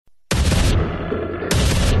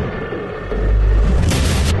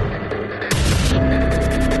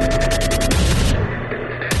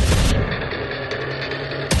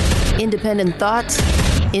Independent thoughts,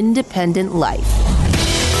 independent life.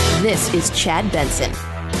 This is Chad Benson.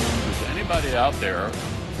 Is anybody out there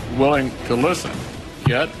willing to listen?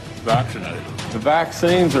 Get vaccinated. The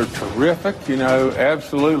vaccines are terrific.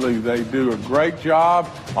 Absolutely. They do a great job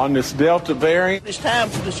on this Delta variant. It's time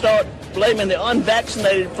to start blaming the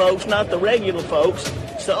unvaccinated folks, not the regular folks.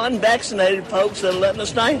 It's the unvaccinated folks that are letting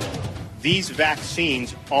us down. These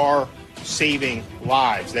vaccines are saving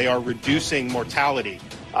lives. They are reducing mortality.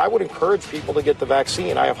 I would encourage people to get the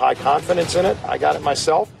vaccine. I have high confidence in it. I got it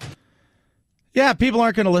myself. Yeah, people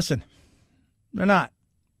aren't going to listen. They're not.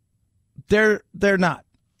 They're not.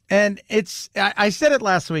 And I said it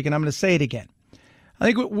last week, and I'm going to say it again. I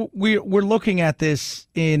think we're looking at this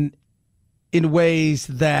in ways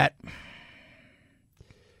that,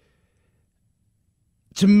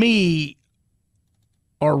 to me,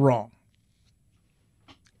 are wrong.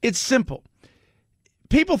 It's simple.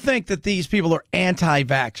 People think that these people are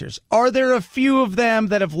anti-vaxxers. Are there a few of them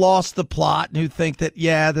that have lost the plot and who think that,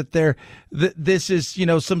 this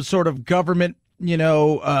is, some sort of government,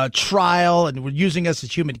 trial and we're using us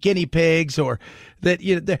as human guinea pigs, or that,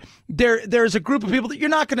 there's a group of people that you're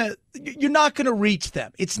not going to reach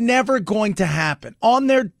them. It's never going to happen. On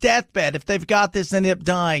their deathbed, if they've got this and end up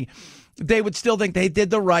dying, they would still think they did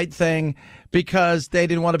the right thing because they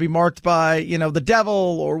didn't want to be marked by, the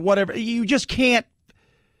devil or whatever. You just can't.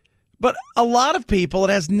 But a lot of people, it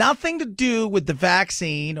has nothing to do with the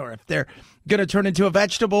vaccine or if they're going to turn into a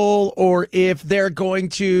vegetable or if they're going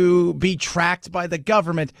to be tracked by the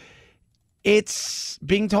government. It's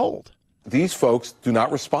being told. These folks do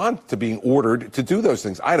not respond to being ordered to do those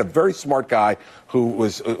things. I had a very smart guy who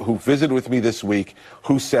visited with me this week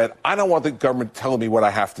who said, I don't want the government telling me what I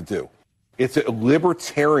have to do. It's a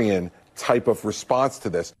libertarian type of response to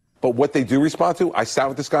this. But what they do respond to, I sat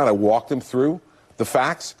with this guy and I walked him through the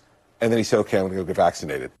facts. And then he said, okay, I'm going to go get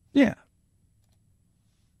vaccinated. Yeah.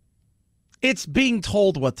 It's being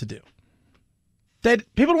told what to do.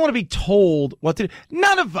 That people don't want to be told what to do.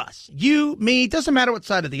 None of us, you, me, doesn't matter what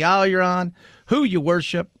side of the aisle you're on, who you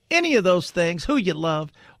worship, any of those things, who you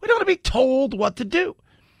love. We don't want to be told what to do.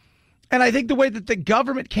 And I think the way that the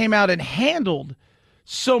government came out and handled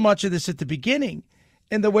so much of this at the beginning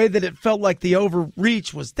and the way that it felt like the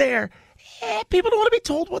overreach was there, people don't want to be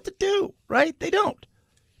told what to do, right? They don't.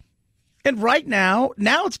 And right now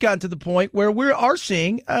it's gotten to the point where we are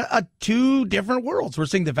seeing two different worlds. We're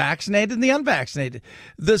seeing the vaccinated and the unvaccinated,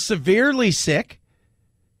 the severely sick,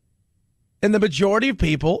 and the majority of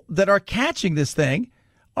people that are catching this thing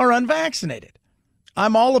are unvaccinated.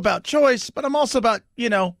 I'm all about choice, but I'm also about,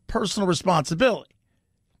 personal responsibility.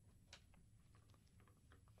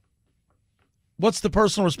 What's the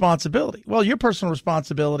personal responsibility? Well, your personal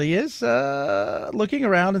responsibility is looking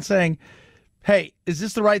around and saying, hey, is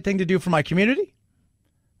this the right thing to do for my community,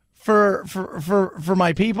 for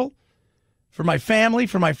my people, for my family,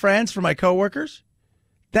 for my friends, for my coworkers?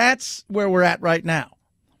 That's where we're at right now.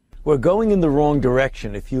 We're going in the wrong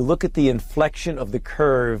direction. If you look at the inflection of the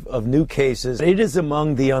curve of new cases, it is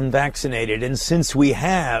among the unvaccinated. And since we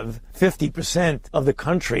have 50% of the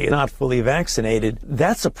country not fully vaccinated,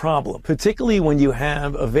 that's a problem, particularly when you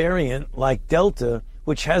have a variant like Delta,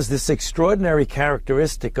 which has this extraordinary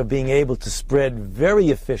characteristic of being able to spread very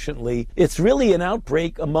efficiently. It's really an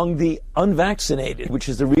outbreak among the unvaccinated, which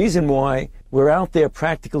is the reason why we're out there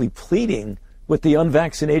practically pleading with the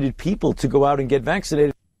unvaccinated people to go out and get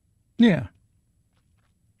vaccinated. Yeah.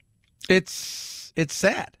 It's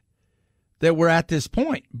sad that we're at this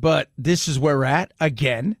point, but this is where we're at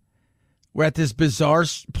again. We're at this bizarre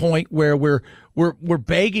point where we're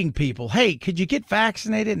begging people, hey, could you get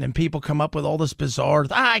vaccinated? And then people come up with all this bizarre,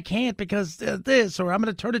 I can't because this, or I'm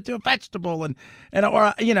going to turn it to a vegetable. And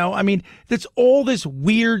it's all this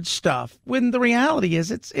weird stuff when the reality is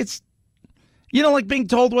it's like being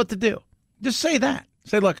told what to do. Just say that.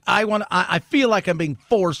 Say, look, I feel like I'm being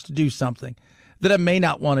forced to do something that I may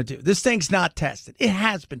not want to do. This thing's not tested. It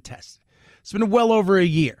has been tested. It's been well over a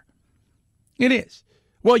year. It is.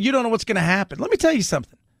 Well, you don't know what's going to happen. Let me tell you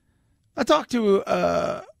something. I talked to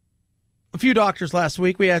a few doctors last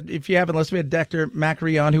week. We had, if you haven't listened, we had Dr.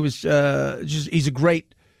 Macri on, who was he's a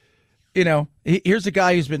great, here's a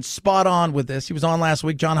guy who's been spot on with this. He was on last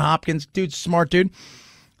week, John Hopkins, dude's a smart dude.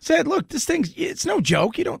 Said, look, this thing's, it's no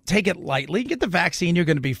joke. You don't take it lightly. Get the vaccine, you're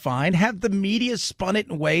going to be fine. Have the media spun it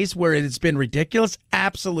in ways where it's been ridiculous?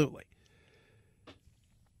 Absolutely.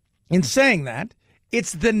 In saying that,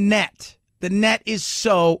 it's the net. The net is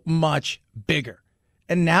so much bigger.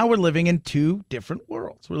 And now we're living in two different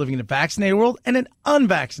worlds. We're living in a vaccinated world and an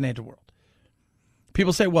unvaccinated world.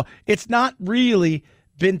 People say, well, it's not really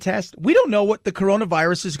been tested. We don't know what the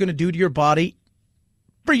coronavirus is going to do to your body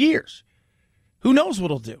for years. Who knows what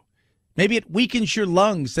it'll do? Maybe it weakens your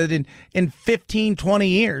lungs so that in 15, 20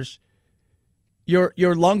 years,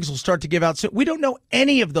 your lungs will start to give out. So we don't know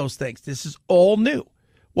any of those things. This is all new.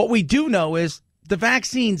 What we do know is the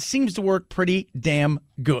vaccine seems to work pretty damn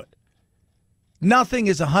good. Nothing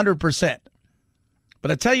is 100%.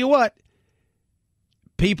 But I tell you what,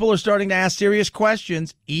 people are starting to ask serious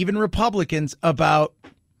questions, even Republicans, about,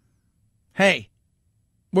 hey,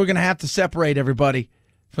 we're going to have to separate everybody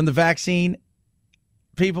from the vaccine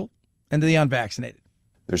people and the unvaccinated.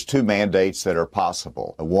 There's two mandates that are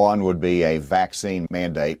possible. One would be a vaccine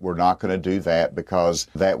mandate. We're not going to do that because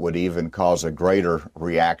that would even cause a greater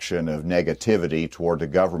reaction of negativity toward the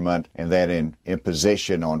government and that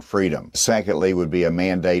imposition on freedom. Secondly would be a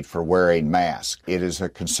mandate for wearing masks. It is a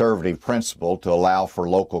conservative principle to allow for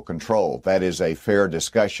local control. That is a fair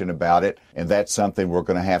discussion about it, and that's something we're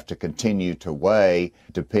going to have to continue to weigh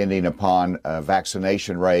depending upon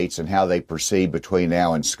vaccination rates and how they proceed between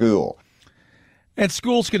now and school. And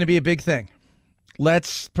school's going to be a big thing.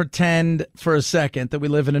 Let's pretend for a second that we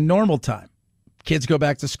live in a normal time. Kids go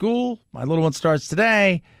back to school. My little one starts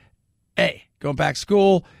today. Hey, going back to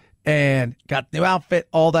school and got new outfit,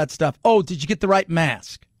 all that stuff. Oh, did you get the right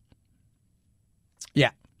mask?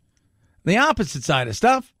 Yeah. The opposite side of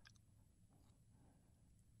stuff.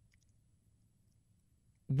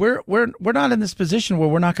 We're not in this position where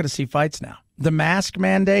we're not going to see fights now. The mask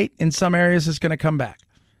mandate in some areas is going to come back.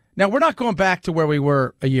 Now, we're not going back to where we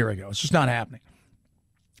were a year ago. It's just not happening.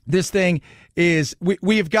 This thing is,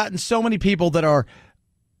 we have gotten so many people that are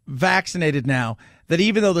vaccinated now that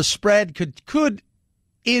even though the spread could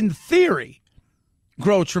in theory,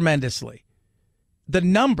 grow tremendously, the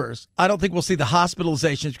numbers, I don't think we'll see the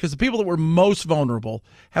hospitalizations because the people that were most vulnerable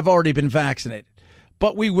have already been vaccinated.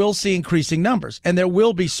 But we will see increasing numbers, and there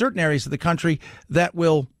will be certain areas of the country that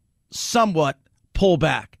will somewhat pull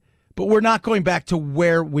back. But we're not going back to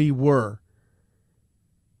where we were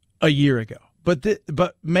a year ago.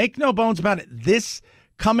 But make no bones about it. This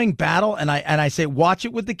coming battle, and I say watch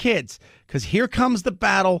it with the kids, because here comes the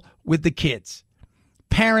battle with the kids.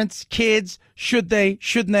 Parents, kids, should they,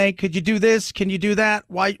 shouldn't they? Could you do this? Can you do that?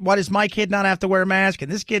 Why does my kid not have to wear a mask and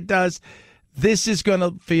this kid does? This is going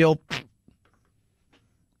to feel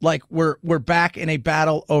like we're back in a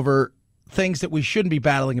battle over things that we shouldn't be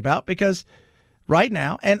battling about, because right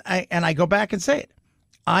now, and I go back and say it,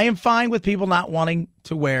 I am fine with people not wanting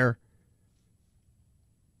to wear,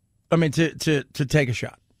 to take a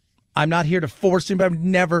shot. I'm not here to force anybody. I would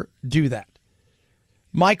never do that.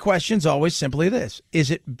 My question's always simply this: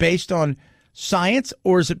 is it based on science,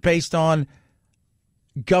 or is it based on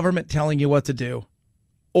government telling you what to do,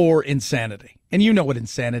 or insanity? And you know what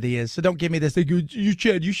insanity is, so don't give me this thing.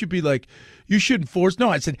 Chad, you should be like, you shouldn't force. No,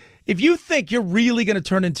 I said, if you think you're really going to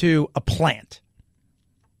turn into a plant,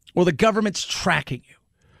 or the government's tracking you,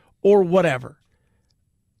 or whatever,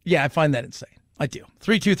 yeah, I find that insane. I do.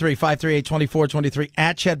 323-538-2423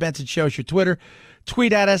 at Chad Benson Show is your Twitter.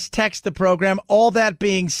 Tweet at us, text the program. All that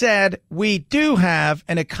being said, we do have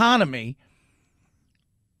an economy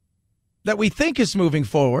that we think is moving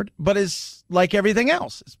forward, but is like everything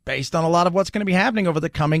else. It's based on a lot of what's going to be happening over the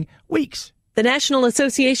coming weeks. The National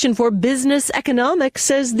Association for Business Economics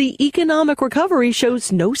says the economic recovery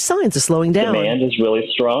shows no signs of slowing down. Demand is really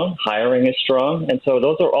strong. Hiring is strong. And so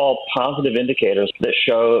those are all positive indicators that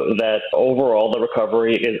show that overall the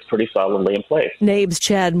recovery is pretty solidly in place. NABE's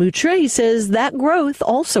Chad Moutre says that growth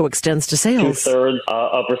also extends to sales. 2/3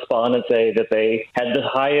 of respondents say that they had the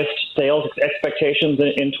highest sales expectations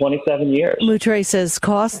in 27 years. Moutre says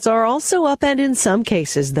costs are also up, and in some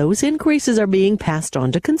cases, those increases are being passed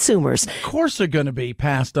on to consumers. Of course are going to be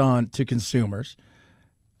passed on to consumers.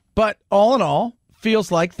 But all in all,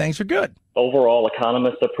 feels like things are good. Overall,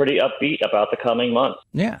 economists are pretty upbeat about the coming months.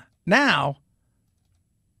 Yeah. Now,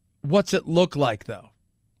 what's it look like, though?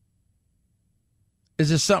 Is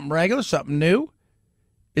this something regular, something new?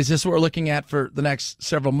 Is this what we're looking at for the next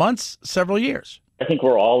several months, several years? I think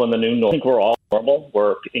we're all in the new normal. I think we're all normal.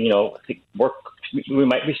 We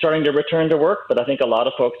might be starting to return to work, but I think a lot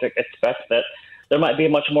of folks expect that there might be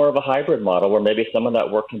much more of a hybrid model where maybe some of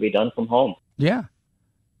that work can be done from home. Yeah.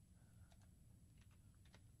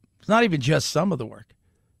 It's not even just some of the work.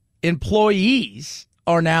 Employees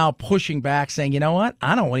are now pushing back, saying, you know what?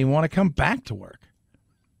 I don't even want to come back to work.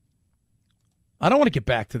 I don't want to get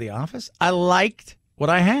back to the office. I liked what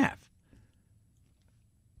I have.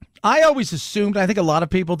 I always assumed, I think a lot of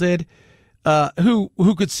people did,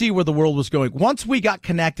 who could see where the world was going. Once we got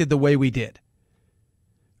connected the way we did,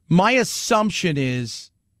 my assumption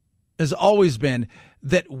has always been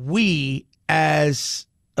that we as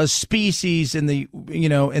a species in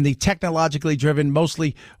the technologically driven,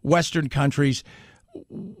 mostly Western countries,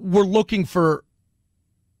 we're looking for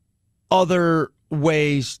other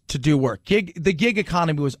ways to do work. The gig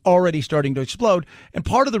economy was already starting to explode, and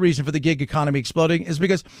part of the reason for the gig economy exploding is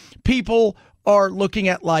because people are looking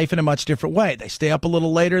at life in a much different way. They stay up a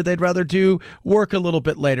little later. They'd rather do work a little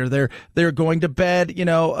bit later. They're going to bed,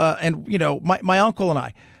 my uncle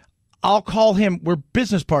and I'll call him, we're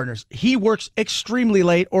business partners. He works extremely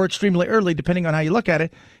late or extremely early, depending on how you look at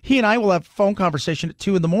it. He and I will have a phone conversation at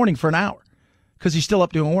 2 a.m. for an hour because he's still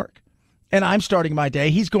up doing work. And I'm starting my day.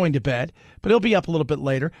 He's going to bed, but he'll be up a little bit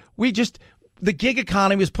later. The gig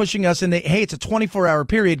economy is pushing us in hey, it's a 24-hour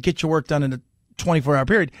period. Get your work done in a 24-hour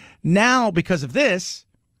period. Now, because of this,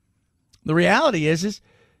 the reality is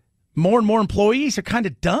more and more employees are kind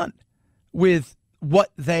of done with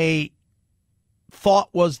what they thought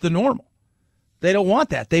was the normal. They don't want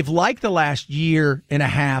that. They've liked the last year and a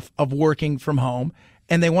half of working from home,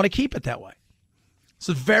 and they want to keep it that way.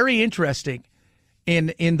 So it's very interesting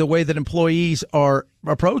in the way that employees are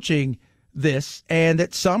approaching this, and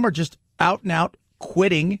that some are just out and out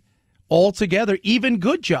quitting altogether, even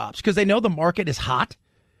good jobs, because they know the market is hot.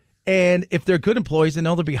 And if they're good employees, they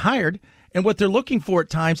know they'll be hired. And what they're looking for at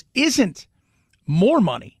times isn't more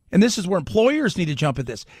money. And this is where employers need to jump at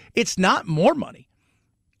this. It's not more money.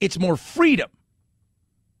 It's more freedom.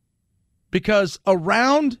 Because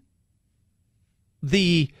around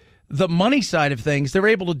the money side of things, they're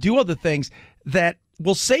able to do other things that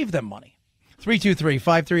will save them money.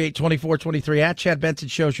 323-538-2423 at Chad Benson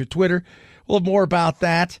Show's your Twitter. We'll have more about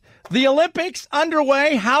that. The Olympics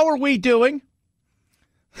underway. How are we doing?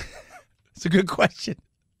 It's a good question.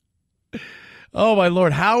 Oh, my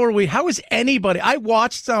Lord. How are we? How is anybody? I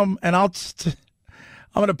watched some, and I'm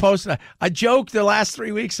going to post it. I joked the last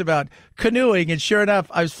 3 weeks about canoeing, and sure enough,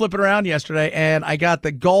 I was flipping around yesterday, and I got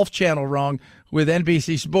the Golf Channel wrong with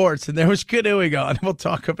NBC Sports, and there was canoeing on. We'll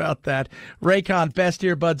talk about that. Raycon, best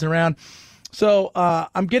earbuds around. So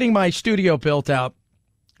I'm getting my studio built out.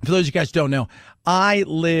 For those of you guys who don't know, I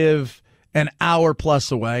live an hour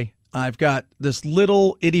plus away. I've got this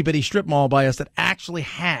little itty-bitty strip mall by us that actually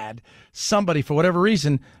had somebody, for whatever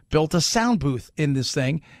reason, built a sound booth in this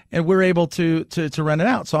thing, and we're able to rent it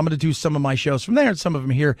out. So I'm going to do some of my shows from there and some of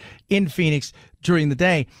them here in Phoenix during the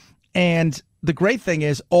day. And the great thing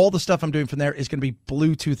is all the stuff I'm doing from there is going to be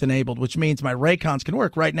Bluetooth enabled, which means my Raycons can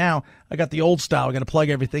work. Right now, I got the old style. I got to plug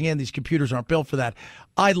everything in. These computers aren't built for that.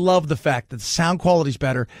 I love the fact that the sound quality is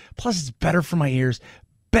better. Plus, it's better for my ears,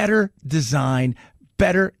 better design,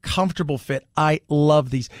 better comfortable fit. I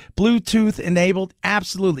love these. Bluetooth enabled,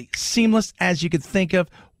 absolutely seamless as you could think of,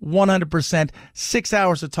 100%, 6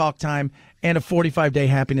 hours of talk time, and a 45-day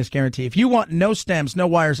happiness guarantee. If you want no stems, no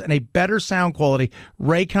wires, and a better sound quality,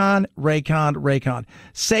 Raycon, Raycon, Raycon.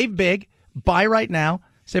 Save big. Buy right now.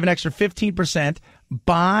 Save an extra 15%.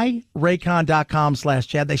 Buy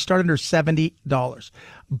Raycon.com/Chad. They start under $70.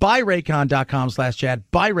 Buy Raycon.com/Chad.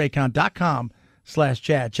 Buy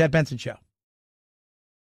Raycon.com/Chad. Chad Benson Show.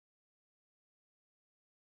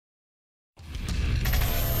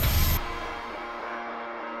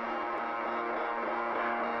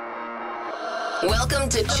 Welcome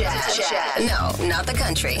to Chad. No, not the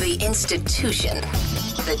country. The institution.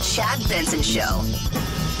 The Chad Benson Show.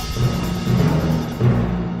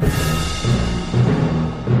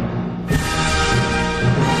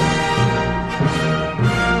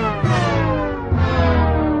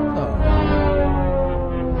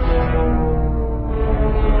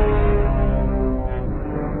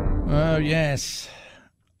 Oh, yes.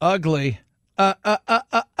 Ugly.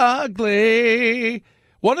 Ugly.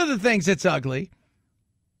 One of the things that's ugly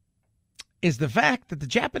is the fact that the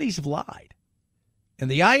Japanese have lied,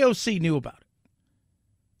 and the IOC knew about it,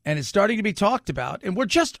 and it's starting to be talked about, and we're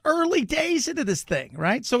just early days into this thing,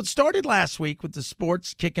 right? So it started last week with the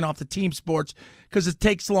sports, kicking off the team sports, because it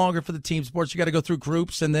takes longer for the team sports. You got to go through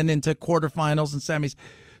groups and then into quarterfinals and semis.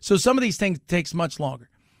 So some of these things takes much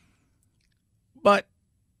longer. But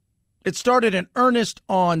it started in earnest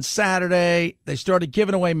on Saturday. They started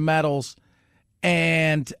giving away medals.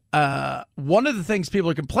 And one of the things people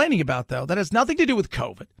are complaining about, though, that has nothing to do with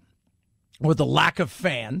COVID or the lack of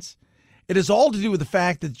fans. It is all to do with the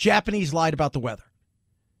fact that the Japanese lied about the weather.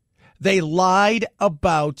 They lied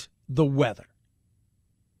about the weather.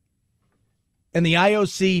 And the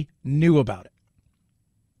IOC knew about it.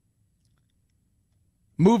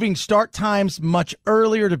 Moving start times much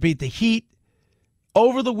earlier to beat the heat.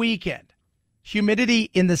 Over the weekend, humidity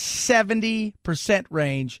in the 70%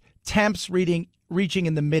 range. Temps reaching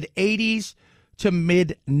in the mid-80s to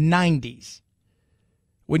mid-90s.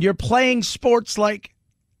 When you're playing sports like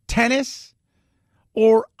tennis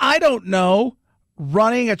or I don't know,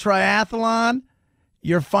 running a triathlon,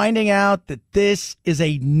 you're finding out that this is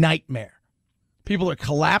a nightmare. People are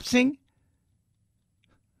collapsing.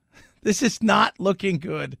 This is not looking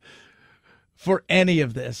good for any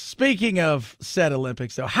of this. Speaking of said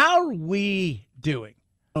Olympics, though, how are we doing?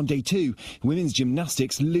 On day 2, women's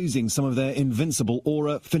gymnastics losing some of their invincible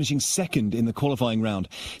aura, finishing second in the qualifying round.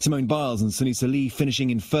 Simone Biles and Sunisa Lee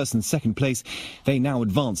finishing in first and second place. They now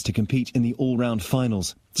advance to compete in the all-round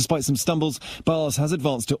finals. Despite some stumbles, Biles has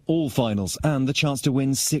advanced to all finals and the chance to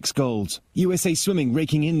win 6 golds. USA Swimming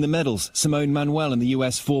raking in the medals. Simone Manuel and the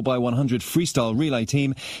US 4x100 freestyle relay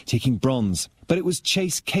team taking bronze. But it was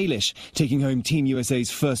Chase Kalish taking home Team USA's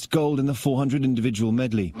first gold in the 400 individual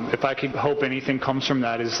medley. If I could hope anything comes from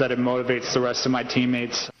that, is that it motivates the rest of my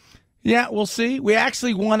teammates. Yeah, we'll see. We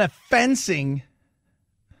actually won a fencing.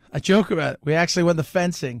 I joke about it. We actually won the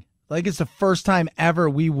fencing. Like it's the first time ever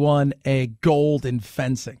we won a gold in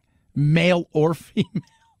fencing, male or female.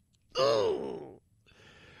 Ooh.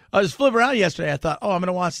 I was flipping around yesterday. I thought, I'm going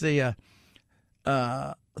to watch the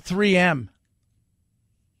 3M,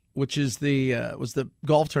 which is was the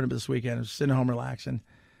golf tournament this weekend. I was sitting home relaxing,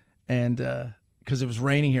 and because it was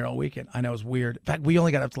raining here all weekend. I know it was weird. In fact, we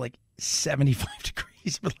only got up to like 75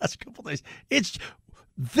 degrees for the last couple of days.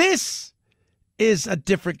 This is a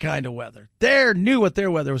different kind of weather. They knew what their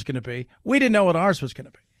weather was going to be. We didn't know what ours was going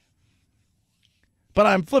to be. But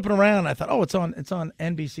I'm flipping around, and I thought, it's on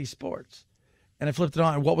NBC Sports. And I flipped it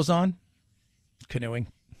on, and what was on? Canoeing.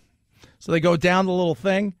 So they go down the little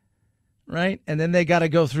thing, right? And then they got to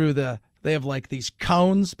go through they have like these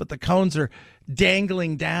cones, but the cones are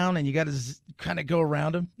dangling down, and you got to kind of go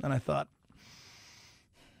around them. And I thought,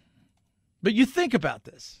 but you think about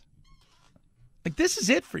this. Like, this is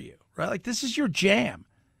it for you, right? Like, this is your jam.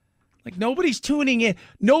 Like, nobody's tuning in.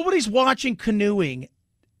 Nobody's watching canoeing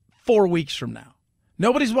 4 weeks from now.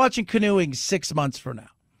 Nobody's watching canoeing 6 months from now.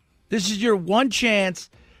 This is your one chance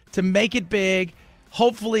to make it big.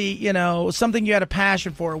 Hopefully, something you had a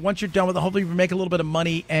passion for. Once you're done with it, hopefully you make a little bit of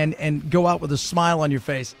money and go out with a smile on your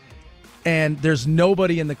face. And there's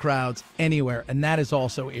nobody in the crowds anywhere, and that is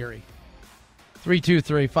also eerie.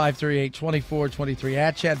 323-538-2423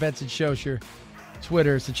 at Chad Benson Show. Your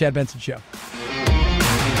Twitter is the Chad Benson Show.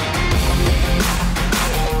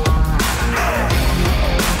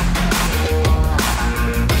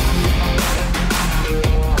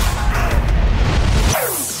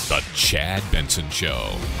 The Chad Benson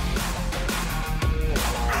Show.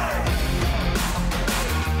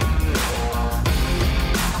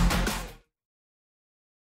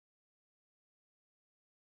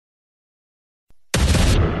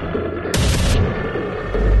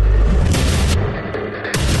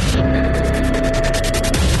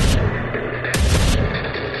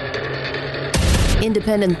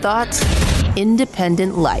 Independent thoughts,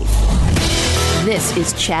 independent life. This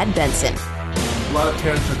is Chad Benson. A lot of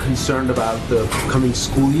parents are concerned about the coming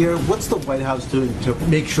school year. What's the White House doing to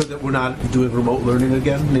make sure that we're not doing remote learning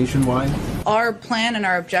again nationwide? Our plan and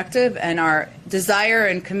our objective and our desire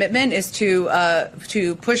and commitment is to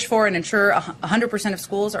push for and ensure 100% of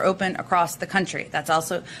schools are open across the country. That's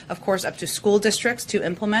also, of course, up to school districts to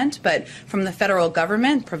implement, but from the federal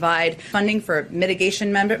government, provide funding for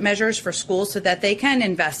mitigation measures for schools so that they can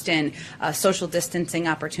invest in social distancing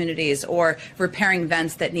opportunities or repairing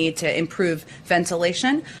vents that need to improve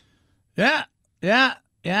ventilation. Yeah,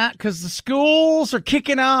 because the schools are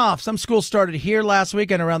kicking off. Some schools started here last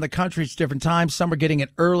week and around the country. It's different times. Some are getting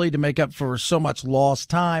it early to make up for so much lost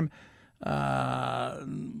time.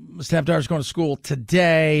 Stepdaughter's going to school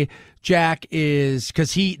today. Jack is,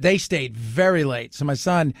 because they stayed very late. So my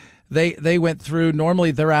son, they went through,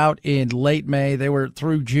 normally they're out in late May. They were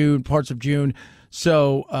through June, parts of June.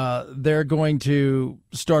 So they're going to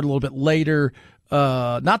start a little bit later.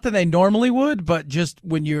 Not that they normally would, but just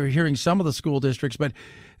when you're hearing some of the school districts. But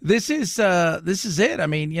this is it. I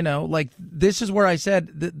mean, this is where I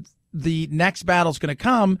said that the next battle's going to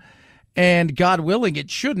come, and God willing, it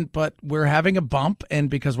shouldn't. But we're having a bump, and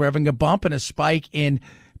because we're having a bump and a spike in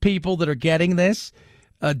people that are getting this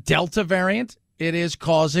Delta variant, it is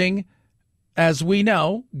causing, as we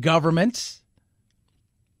know, governments,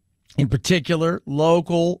 in particular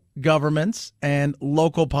local governments and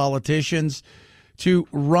local politicians, to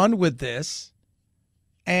run with this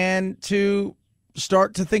and to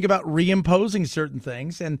start to think about reimposing certain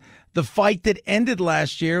things. And the fight that ended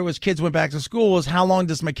last year was kids went back to school was, how long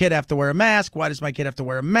does my kid have to wear a mask? Why does my kid have to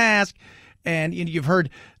wear a mask? And you've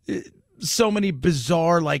heard so many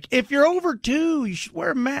bizarre, like, if you're over 2, you should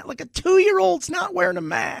wear a mask. Like, a 2-year-old's not wearing a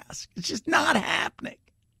mask. It's just not happening.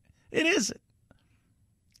 It isn't.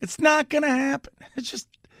 It's not going to happen. It's just,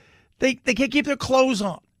 They can't keep their clothes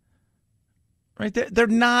on. Right? They're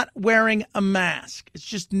not wearing a mask. It's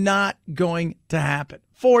just not going to happen.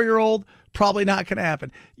 4-year-old, probably not going to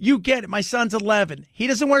happen. You get it. My son's 11. He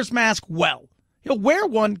doesn't wear his mask well. He'll wear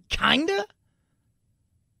one, kinda.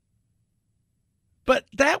 But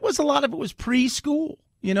that was a lot of it was preschool,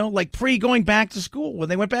 like pre-going back to school. When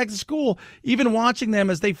they went back to school, even watching them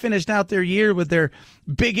as they finished out their year with their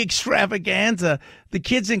big extravaganza, the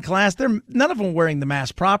kids in class, none of them were wearing the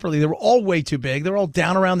mask properly. They were all way too big. They were all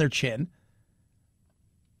down around their chin.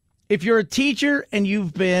 If you're a teacher and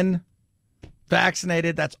you've been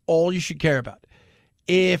vaccinated, that's all you should care about.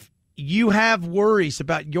 If you have worries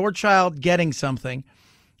about your child getting something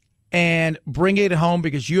and bringing it home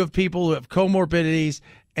because you have people who have comorbidities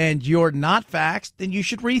and you're not vaxxed, then you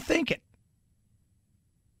should rethink it.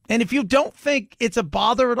 And if you don't think it's a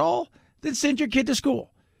bother at all, then send your kid to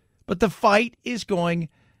school. But the fight is going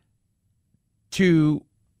to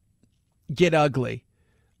get ugly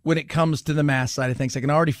when it comes to the mask side of things. I can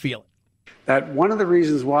already feel it. That one of the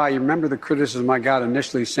reasons why, you remember the criticism I got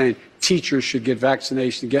initially saying teachers should get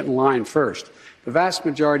vaccination, get in line first. The vast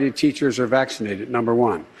majority of teachers are vaccinated, number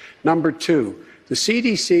one. Number two, the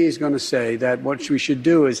CDC is going to say that what we should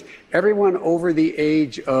do is everyone under the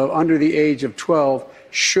age of 12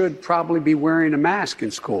 should probably be wearing a mask in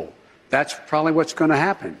school. That's probably what's going to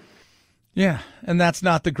happen. Yeah, and that's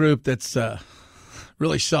not the group that's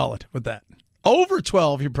really solid with that. Over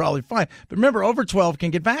 12, you're probably fine. But remember, over 12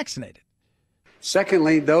 can get vaccinated.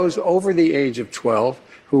 Secondly, those over the age of 12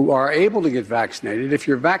 who are able to get vaccinated, if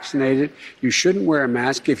you're vaccinated, you shouldn't wear a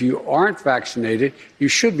mask. If you aren't vaccinated, you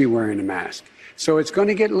should be wearing a mask. So it's going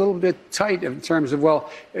to get a little bit tight in terms of,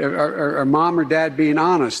 are mom or dad being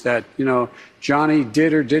honest that, Johnny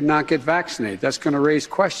did or did not get vaccinated? That's going to raise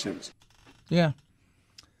questions. Yeah.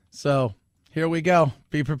 So here we go.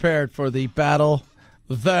 Be prepared for the battle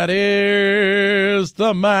that is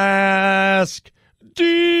the mask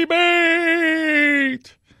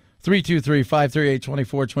debate.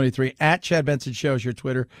 323-538-2423 at Chad Benson Show is your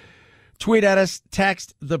Twitter. Tweet at us,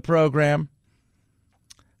 text the program.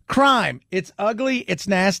 Crime. It's ugly. It's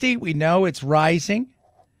nasty. We know it's rising.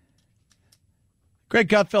 Greg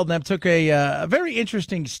Gutfeld and them took a very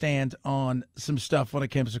interesting stand on some stuff when it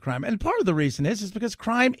comes to crime. And part of the reason is because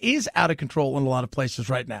crime is out of control in a lot of places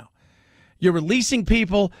right now. You're releasing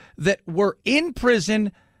people that were in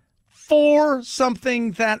prison for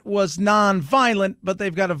something that was non-violent, but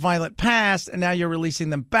they've got a violent past, and now you're releasing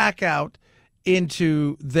them back out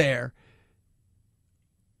into there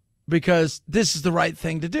because this is the right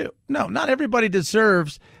thing to do. No, not everybody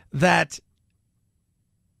deserves that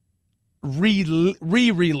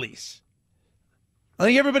re-release. I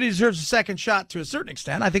think everybody deserves a second shot to a certain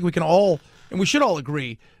extent. I think we can all, and we should all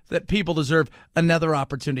agree that people deserve another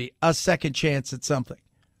opportunity, a second chance at something.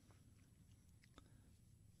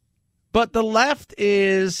 But the left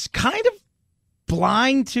is kind of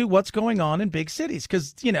blind to what's going on in big cities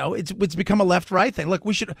because, it's become a left-right thing. Look,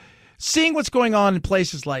 seeing what's going on in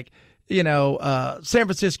places like, San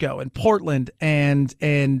Francisco and Portland and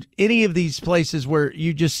any of these places where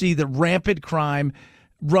you just see the rampant crime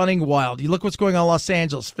running wild. You look what's going on in Los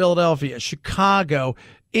Angeles, Philadelphia, Chicago,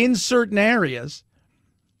 in certain areas,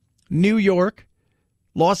 New York,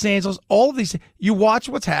 Los Angeles, all of these. You watch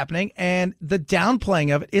what's happening, and the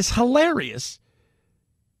downplaying of it is hilarious,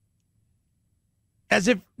 as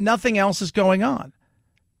if nothing else is going on.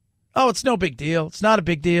 Oh, it's no big deal. It's not a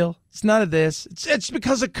big deal. It's none of this. It's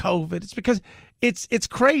because of COVID. It's because it's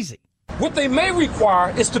crazy. What they may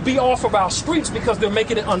require is to be off of our streets because they're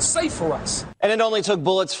making it unsafe for us. And it only took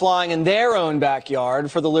bullets flying in their own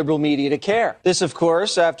backyard for the liberal media to care. This, of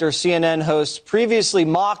course, after CNN hosts previously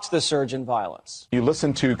mocked the surge in violence. You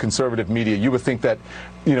listen to conservative media, you would think that,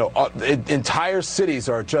 entire cities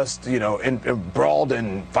are just, embroiled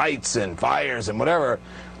in fights and fires and whatever.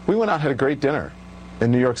 We went out and had a great dinner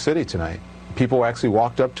in New York City tonight. People actually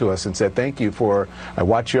walked up to us and said, thank you I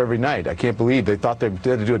watch you every night. I can't believe they thought they had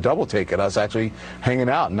to do a double take at us actually hanging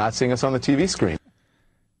out and not seeing us on the TV screen.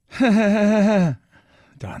 Don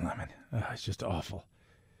Lemon. It's just awful.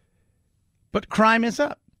 But crime is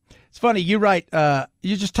up. It's funny. You write,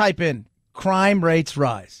 you just type in crime rates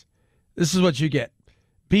rise. This is what you get.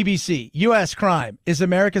 BBC, U.S. crime. Is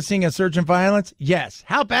America seeing a surge in violence? Yes.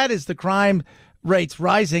 How bad is the crime rates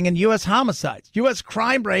rising in U.S. homicides? U.S.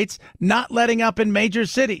 crime rates not letting up in major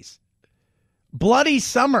cities. Bloody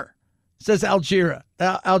summer, says Al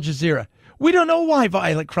Jazeera. We don't know why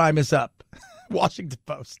violent crime is up. Washington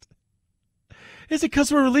Post. Is it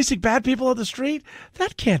because we're releasing bad people on the street?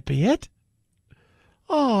 That can't be it.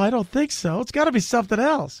 Oh, I don't think so. It's got to be something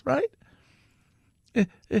else, right? Is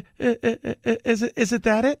it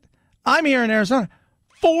that it? I'm here in Arizona.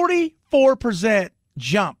 44%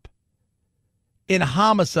 jump in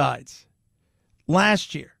homicides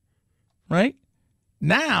last year, right?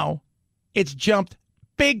 Now it's jumped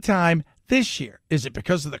big time this year. Is it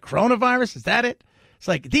because of the coronavirus? Is that it? It's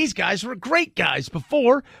like these guys were great guys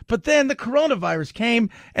before, but then the coronavirus came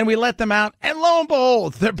and we let them out, and lo and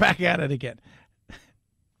behold, they're back at it again.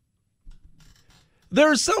 There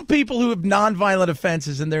are some people who have nonviolent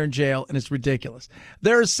offenses and they're in jail, and it's ridiculous.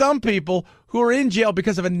 There are some people who are in jail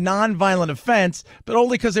because of a nonviolent offense, but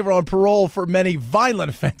only because they were on parole for many violent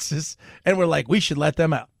offenses, and we're like, we should let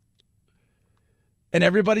them out. And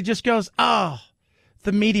everybody just goes, oh,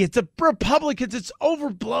 the media, the Republicans, it's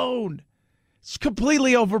overblown. It's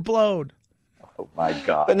completely overblown. Oh, my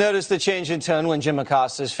God. But notice the change in tone when Jim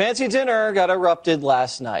Acosta's fancy dinner got erupted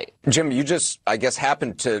last night. Jim, you just, I guess,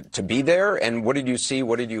 happened to be there. And what did you see?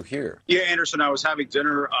 What did you hear? Yeah, Anderson, I was having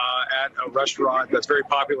dinner at a restaurant that's very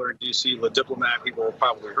popular in D.C., Le Diplomat. People have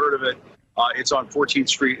probably heard of it. It's on 14th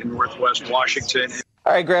Street in Northwest Washington.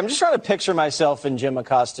 All right, Graham, I'm just trying to picture myself in Jim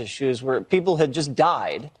Acosta's shoes where people had just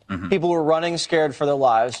died. Mm-hmm. People were running scared for their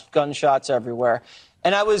lives, gunshots everywhere.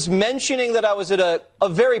 And I was mentioning that I was at a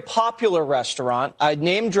very popular restaurant. I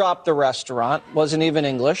name-dropped the restaurant, wasn't even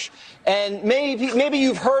English. And maybe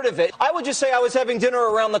you've heard of it. I would just say I was having dinner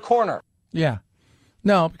around the corner. Yeah.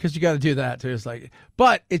 No, because you got to do that, too. It's like,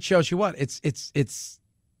 but it shows you what? It's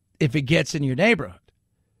if it gets in your neighborhood,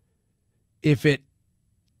 if it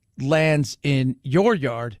lands in your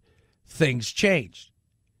yard, things change.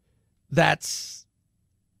 That's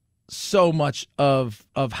so much of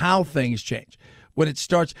how things change. When it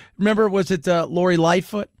starts, remember, was it Lori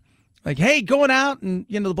Lightfoot? Like, hey, going out and,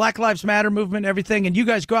 the Black Lives Matter movement and everything, and you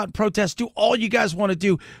guys go out and protest, do all you guys want to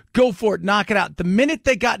do, go for it, knock it out. The minute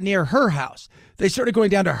they got near her house, they started going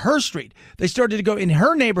down to her street. They started to go in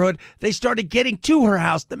her neighborhood. They started getting to her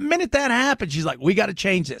house. The minute that happened, she's like, we got to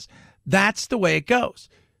change this. That's the way it goes.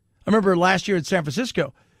 I remember last year in San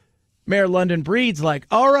Francisco, Mayor London Breed's like,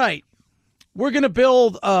 all right, we're going to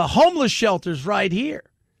build homeless shelters right here.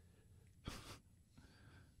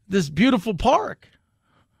 This beautiful park.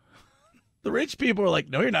 The rich people are like,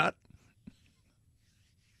 no, you're not.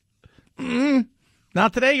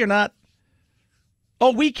 Not today, you're not.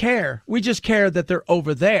 Oh, we care. We just care that they're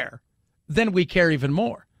over there. Then we care even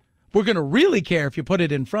more. We're going to really care if you put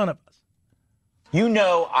it in front of us. You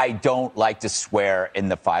know I don't like to swear in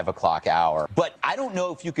the 5 o'clock hour, but I don't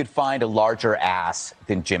know if you could find a larger ass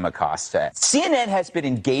than Jim Acosta. CNN has been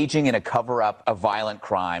engaging in a cover-up of violent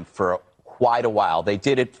crime for quite a while. They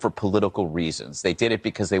did it for political reasons. They did it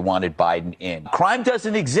because they wanted Biden in. Crime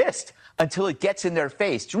doesn't exist until it gets in their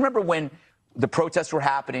face. Do you remember when the protests were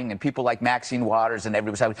happening and people like Maxine Waters and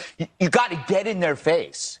everybody was having, you got to get in their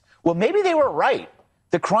face. Well, maybe they were right.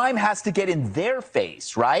 The crime has to get in their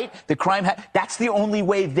face, right? The crime, that's the only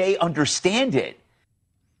way they understand it.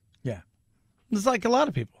 Yeah. It's like a lot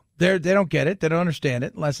of people. They don't get it. They don't understand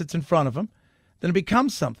it unless it's in front of them. Then it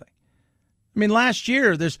becomes something. I mean, last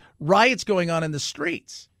year, there's riots going on in the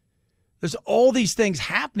streets. There's all these things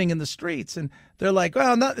happening in the streets, and they're like,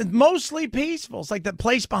 well, mostly peaceful. It's like that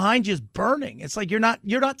place behind you is burning. It's like you're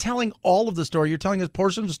not telling all of the story. You're telling a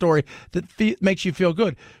portion of the story that makes you feel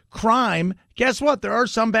good. Crime, guess what? There are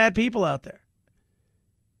some bad people out there,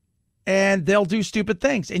 and they'll do stupid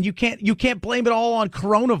things, and you can't blame it all on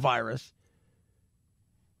coronavirus.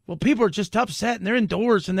 Well, people are just upset, and they're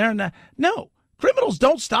indoors, and they're not. No. Criminals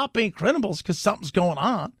don't stop being criminals because something's going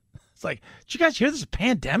on. It's like, did you guys hear this is a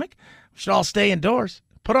pandemic? We should all stay indoors,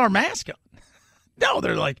 put our mask on. No,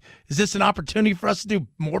 they're like, is this an opportunity for us to do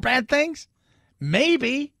more bad things?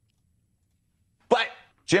 Maybe. But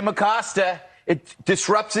Jim Acosta, it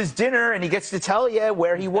disrupts his dinner, and he gets to tell you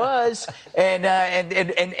where he was. and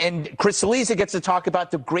Chris Cillizza gets to talk about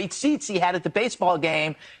the great seats he had at the baseball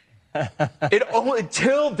game.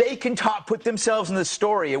 Until they can put themselves in the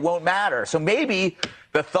story, it won't matter. So maybe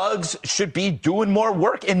the thugs should be doing more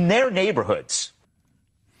work in their neighborhoods.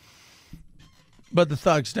 But the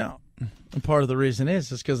thugs don't. And part of the reason is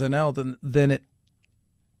because they know then it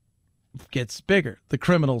gets bigger. The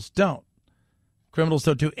criminals don't. Criminals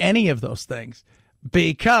don't do any of those things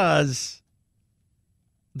because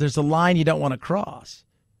there's a line you don't want to cross.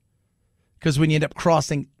 Because when you end up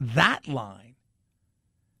crossing that line,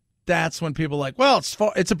 that's when people are like, well,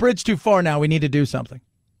 it's a bridge too far now. We need to do something.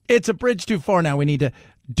 It's a bridge too far now. We need to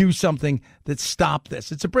do something that stop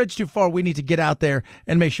this. It's a bridge too far. We need to get out there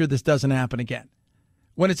and make sure this doesn't happen again.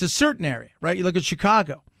 When it's a certain area, right? You look at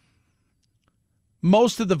Chicago.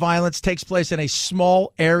 Most of the violence takes place in a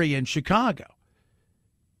small area in Chicago.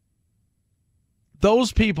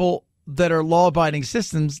 Those people that are law-abiding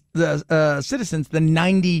citizens, the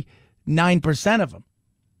 99% of them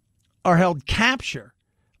are held capture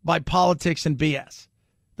by politics and BS.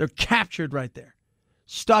 They're captured right there,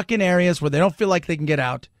 stuck in areas where they don't feel like they can get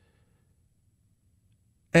out,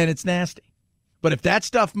 and it's nasty. But if that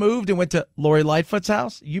stuff moved and went to Lori Lightfoot's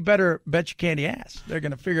house, you better bet your candy ass they're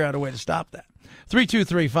going to figure out a way to stop that.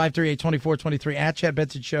 323-538-2423 at Chad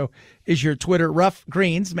Benson Show is your Twitter. Rough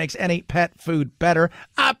Greens makes any pet food better.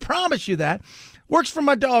 I promise you that. Works for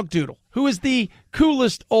my dog Doodle, who is the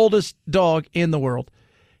coolest, oldest dog in the world.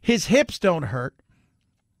 His hips don't hurt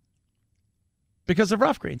because of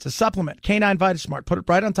Rough Greens, a supplement, Canine VitaSmart. Put it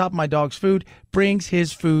right on top of my dog's food, brings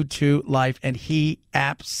his food to life, and he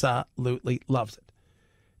absolutely loves it.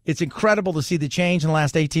 It's incredible to see the change in the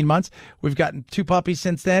last 18 months. We've gotten 2 puppies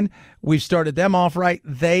since then. We've started them off right.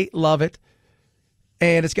 They love it.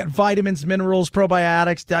 And it's got vitamins, minerals,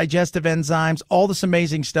 probiotics, digestive enzymes, all this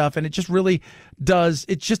amazing stuff. And it just really does.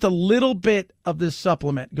 It's just a little bit of this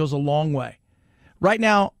supplement goes a long way. Right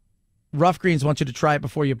now, Rough Greens wants you to try it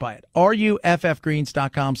before you buy it.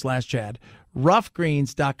 ruffgreens.com/Chad.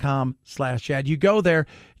 ruffgreens.com/Chad. You go there,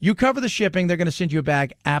 you cover the shipping, they're going to send you a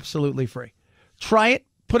bag absolutely free. Try it,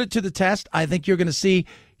 put it to the test. I think you're going to see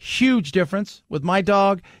huge difference with my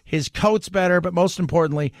dog. His coat's better, but most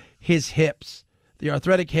importantly, his hips. The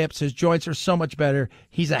arthritic hips, his joints are so much better.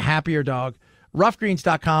 He's a happier dog.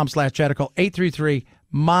 ruffgreens.com/Chad. Call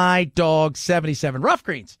 833-MY-DOG-77. Rough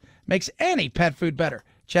Greens makes any pet food better.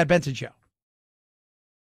 Chad Benson Show.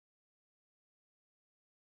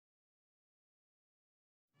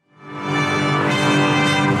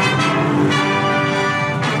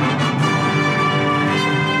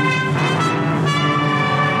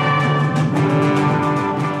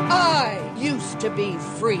 I used to be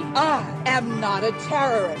free. I am not a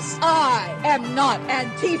terrorist. I am not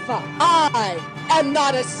Antifa. I am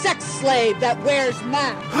not a sex slave that wears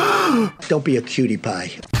masks. Don't be a cutie pie.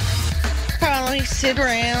 Probably sit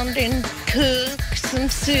around and cook some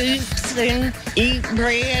soups and eat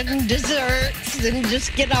bread and desserts and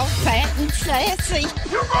just get all fat and sassy.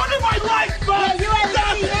 You're ruining my life, bud! Yeah, you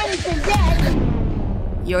haven't seen anything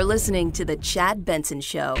yet. You're listening to The Chad Benson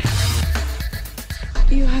Show.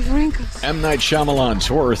 You have wrinkles. M. Night Shyamalan's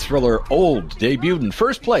horror thriller Old debuted in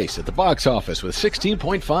first place at the box office with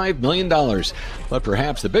 $16.5 million. But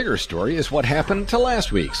perhaps the bigger story is what happened to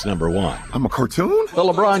last week's number one. I'm a cartoon? The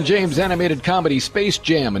LeBron James animated comedy Space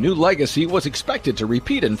Jam: A New Legacy was expected to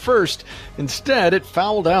repeat in first. Instead, it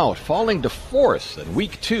fouled out, falling to fourth in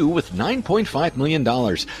week 2 with $9.5 million,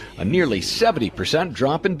 a nearly 70%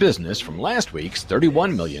 drop in business from last week's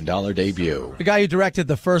 $31 million debut. The guy who directed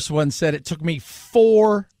the first one said it took me 4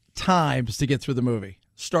 times to get through the movie.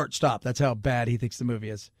 Start, stop. That's how bad he thinks the movie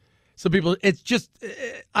is. So people, it's just,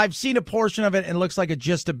 I've seen a portion of it and it looks like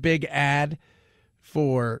just a big ad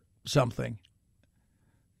for something.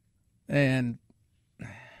 And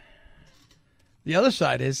the other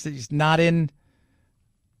side is it's not in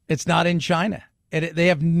China. And they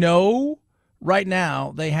have right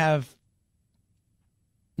now, they have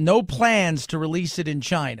no plans to release it in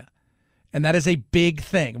China. And that is a big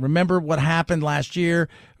thing. Remember what happened last year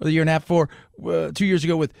or the year and a half before, 2 years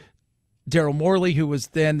ago with Daryl Morley, who was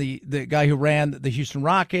then the guy who ran the Houston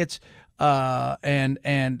Rockets,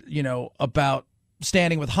 and you know, about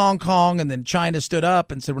standing with Hong Kong, and then China stood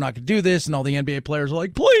up and said, we're not going to do this. And all the NBA players were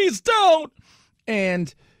like, please don't.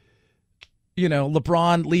 And, you know,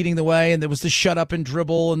 LeBron leading the way, and there was the shut up and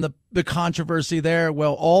dribble and the controversy there.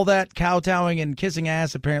 Well, all that kowtowing and kissing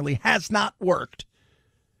ass apparently has not worked.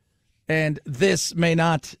 And this may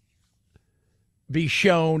not be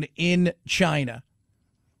shown in China.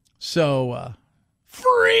 So,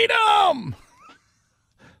 freedom!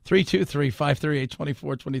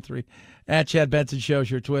 323-538-2423. At Chad Benson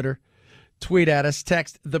Show's your Twitter. Tweet at us.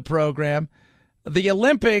 Text the program. The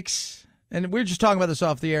Olympics, and we're just talking about this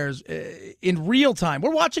off the air, is in real time.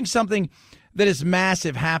 We're watching something that is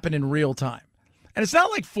massive happen in real time. And it's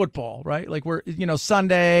not like football, right? Like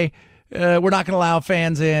Sunday, we're not going to allow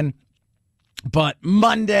fans in. But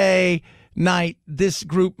Monday night, this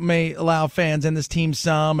group may allow fans in, this team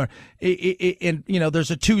some, or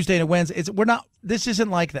there's a Tuesday and a Wednesday. This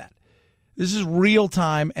isn't like that. This is real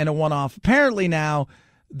time and a one-off. Apparently now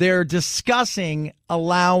they're discussing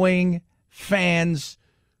allowing fans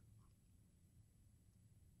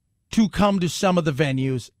to come to some of the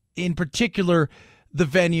venues, in particular the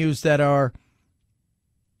venues that are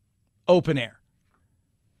open air.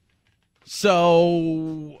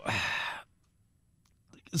 So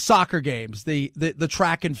soccer games, the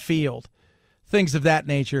track and field, things of that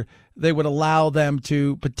nature, they would allow them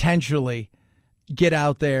to potentially get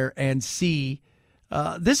out there and see.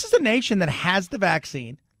 This is a nation that has the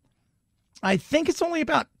vaccine. I think it's only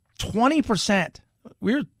about 20%.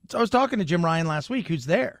 I was talking to Jim Ryan last week, who's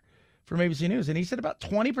there from ABC News, and he said about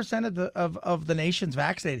 20% of the nation's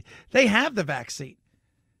vaccinated. They have the vaccine.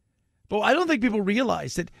 But I don't think people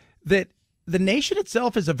realize that the nation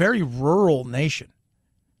itself is a very rural nation.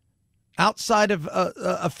 Outside of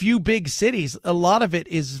a few big cities, a lot of it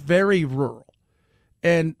is very rural.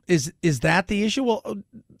 And is that the issue? Well,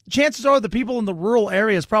 chances are the people in the rural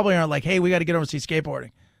areas probably aren't like, hey, we got to get over and see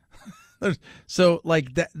skateboarding. So,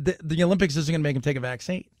 like, the Olympics isn't going to make them take a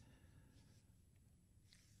vaccine.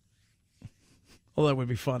 Well, that would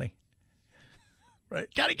be funny.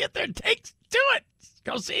 Right? Got to get there and do it.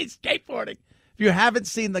 Go see skateboarding. If you haven't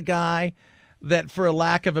seen the guy that, for a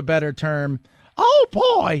lack of a better term, oh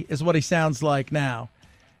boy, is what he sounds like now.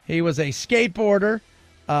 He was a skateboarder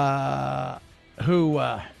who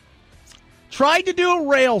tried to do a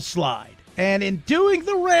rail slide. And in doing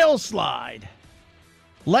the rail slide,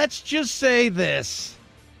 let's just say this,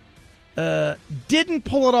 didn't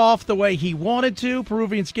pull it off the way he wanted to,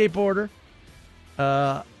 Peruvian skateboarder.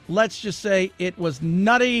 Let's just say it was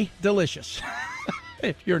nutty delicious,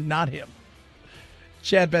 if you're not him.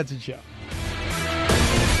 Chad Benson Show.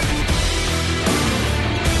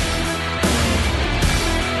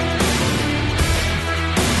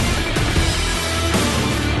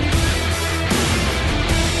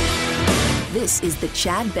 This is the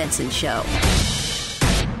Chad Benson Show.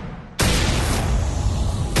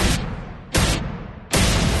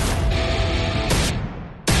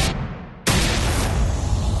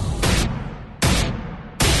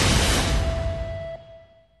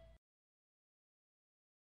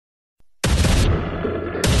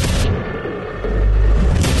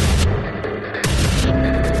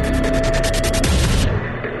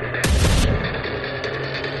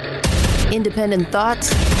 Independent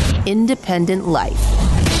thoughts, independent life.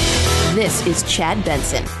 This is Chad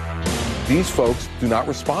Benson. These folks do not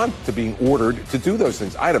respond to being ordered to do those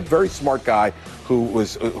things. I had a very smart guy who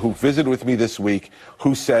visited with me this week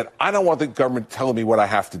who said, I don't want the government telling me what I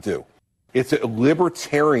have to do. It's a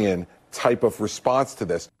libertarian type of response to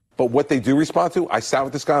this. But what they do respond to, I sat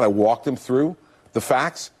with this guy and I walked him through the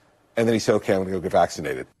facts, and then he said, okay, I'm going to go get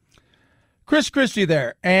vaccinated. Chris Christie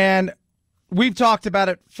there, and we've talked about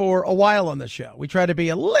it for a while on the show. We try to be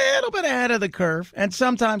a little bit ahead of the curve, and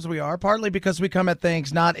sometimes we are, partly because we come at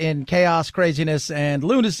things not in chaos, craziness, and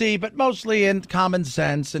lunacy, but mostly in common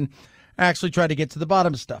sense and actually try to get to the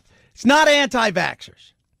bottom of stuff. It's not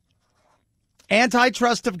anti-vaxxers.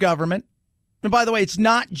 Antitrust of government. And by the way, it's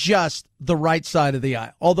not just the right side of the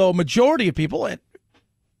aisle, although a majority of people, it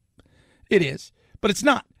is, but it's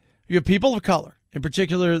not. You have people of color, in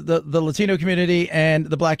particular the Latino community and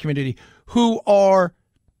the black community, who are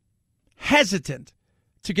hesitant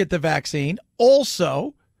to get the vaccine.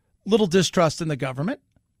 Also, little distrust in the government.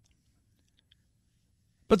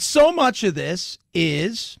 But so much of this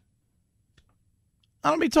is,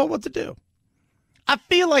 I don't be told what to do. I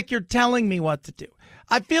feel like you're telling me what to do.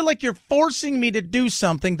 I feel like you're forcing me to do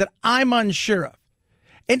something that I'm unsure of.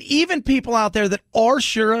 And even people out there that are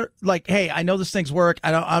sure, like, hey, I know this thing's work.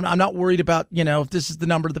 I'm not worried about, if this is the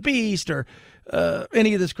number of the beast or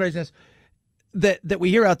any of this craziness that we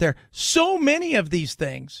hear out there. So many of these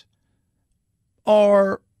things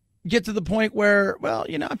get to the point where, well,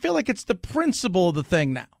 I feel like it's the principle of the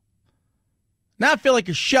thing now. Now I feel like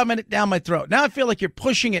you're shoving it down my throat. Now I feel like you're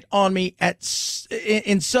pushing it on me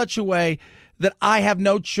in such a way that I have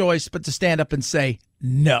no choice but to stand up and say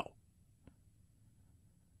no.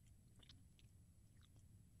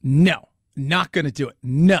 No, not going to do it.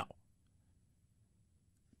 No.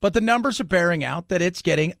 But the numbers are bearing out that it's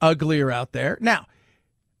getting uglier out there. Now,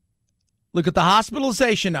 look at the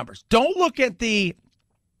hospitalization numbers. Don't look at the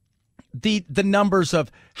numbers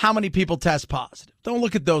of how many people test positive. Don't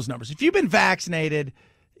look at those numbers. If you've been vaccinated,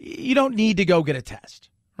 you don't need to go get a test,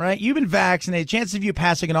 right? You've been vaccinated. Chances of you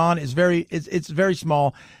passing it on is very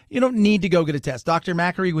small. You don't need to go get a test. Dr.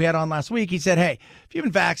 Macri, we had on last week, he said, hey, if you've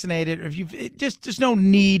been vaccinated, if you've just no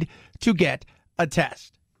need to get a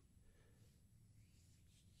test.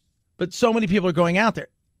 But so many people are going out there.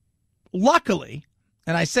 Luckily,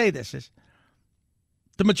 and I say this, is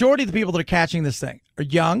the majority of the people that are catching this thing are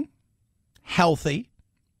young, healthy.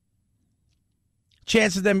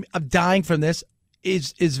 Chance of them of dying from this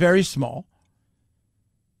is very small.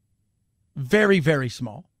 Very, very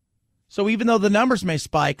small. So even though the numbers may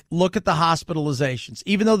spike, look at the hospitalizations.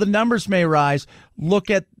 Even though the numbers may rise, look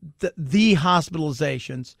at the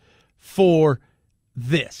hospitalizations for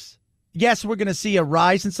this. Yes, we're going to see a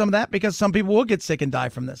rise in some of that because some people will get sick and die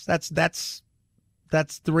from this. That's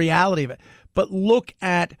the reality of it. But look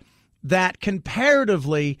at that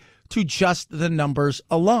comparatively to just the numbers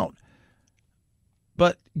alone.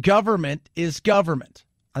 but government is government.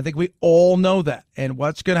 I think we all know that. And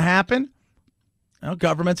what's going to happen? Well,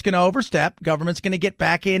 government's going to overstep. Government's going to get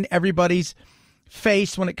back in everybody's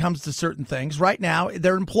face when it comes to certain things. Right now,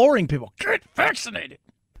 they're imploring people, get vaccinated.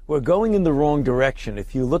 We're going in the wrong direction.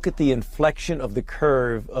 If you look at the inflection of the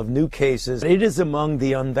curve of new cases, it is among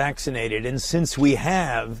the unvaccinated. And since we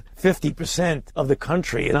have 50% of the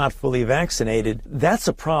country not fully vaccinated, that's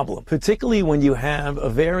a problem, particularly when you have a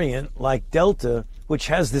variant like Delta, which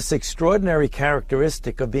has this extraordinary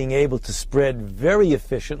characteristic of being able to spread very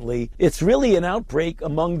efficiently. It's really an outbreak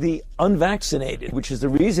among the unvaccinated, which is the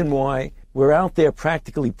reason why we're out there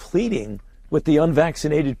practically pleading with the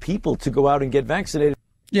unvaccinated people to go out and get vaccinated.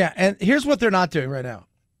 Yeah, and here's what they're not doing right now.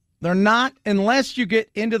 They're not, unless you get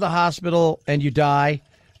into the hospital and you die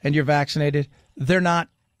and you're vaccinated, they're not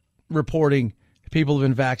reporting people who've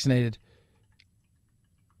been vaccinated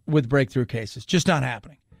with breakthrough cases. Just not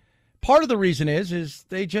happening. Part of the reason is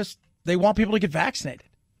they want people to get vaccinated.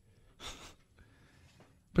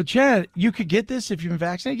 But Chad, you could get this if you've been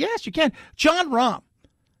vaccinated? Yes, you can. Jon Rahm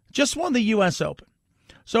just won the U.S. Open.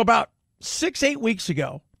 So about 6-8 weeks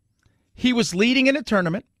ago, he was leading in a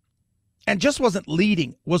tournament and just wasn't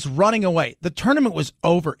leading, was running away. The tournament was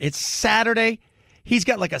over. It's Saturday. He's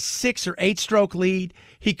got like a 6 or 8 stroke lead.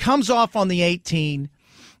 He comes off on the 18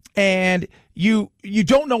 and you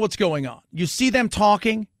don't know what's going on. You see them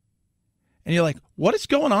talking and you're like, what is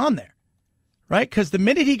going on there? Right? Because the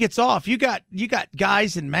minute he gets off, you got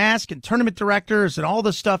guys in masks and tournament directors and all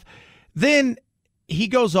this stuff. Then he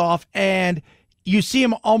goes off and you see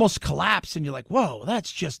him almost collapse and you're like, whoa,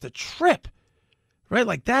 that's just a trip, right?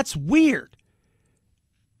 Like, that's weird.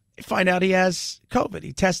 You find out he has COVID.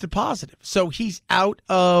 He tested positive. So he's out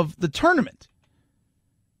of the tournament.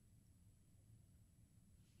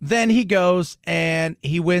 Then he goes and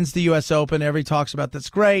he wins the U.S. Open. Everybody talks about that's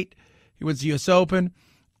great. He wins the U.S. Open.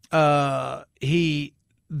 He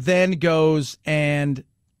then goes and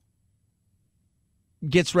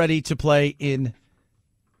gets ready to play in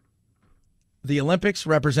the Olympics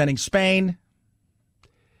representing Spain.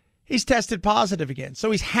 He's tested positive again.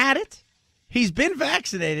 So he's had it. He's been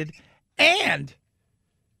vaccinated and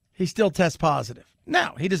he still tests positive.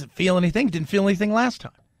 Now, he doesn't feel anything. Didn't feel anything last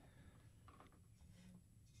time.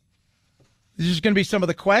 There's going to be some of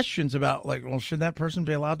the questions about, like, well, should that person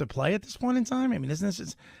be allowed to play at this point in time? I mean, isn't this,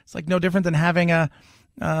 it's like no different than having a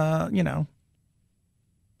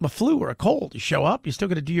flu or a cold. You show up, you still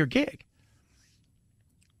got to do your gig.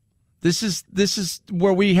 This is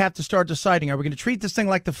where we have to start deciding, are we going to treat this thing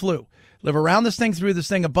like the flu, live around this thing, through this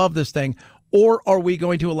thing, above this thing, or are we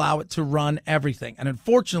going to allow it to run everything? And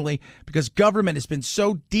unfortunately, because government has been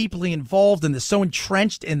so deeply involved in this, so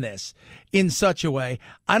entrenched in this in such a way,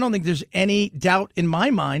 I don't think there's any doubt in my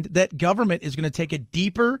mind that government is going to take a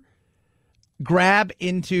deeper grab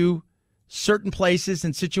into certain places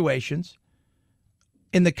and situations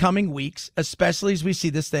in the coming weeks, especially as we see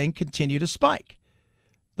this thing continue to spike.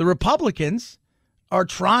 The Republicans are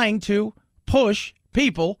trying to push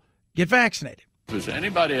people get vaccinated. If there's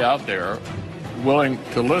anybody out there willing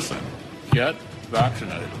to listen, get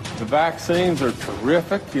vaccinated. The vaccines are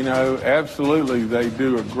terrific. You know, absolutely. They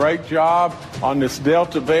do a great job on this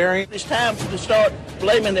Delta variant. It's time to start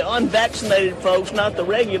blaming the unvaccinated folks, not the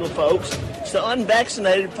regular folks. It's the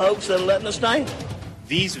unvaccinated folks that are letting us down.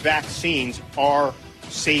 These vaccines are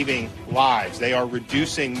saving lives. They are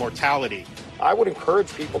reducing mortality. I would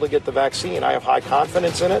encourage people to get the vaccine. I have high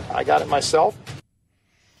confidence in it. I got it myself.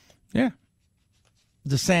 Yeah.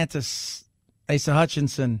 DeSantis, Asa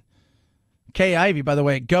Hutchinson, Kay Ivey, by the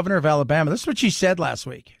way, governor of Alabama. This is what she said last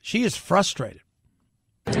week. She is frustrated.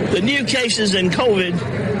 The new cases in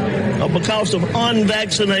COVID are because of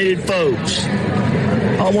unvaccinated folks.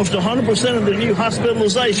 Almost 100% of the new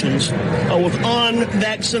hospitalizations are with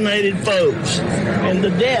unvaccinated folks. And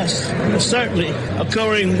the deaths are certainly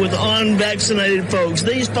occurring with unvaccinated folks.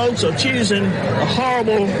 These folks are choosing a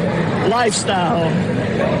horrible lifestyle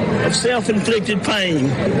of self-inflicted pain.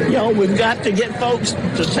 You know, we've got to get folks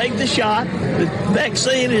to take the shot. The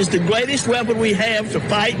vaccine is the greatest weapon we have to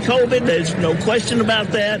fight COVID. There's no question about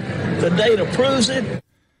that. The data proves it.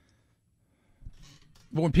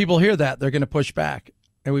 But when people hear that, they're going to push back.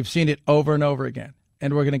 And we've seen it over and over again.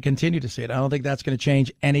 And we're going to continue to see it. I don't think that's going to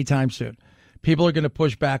change anytime soon. People are going to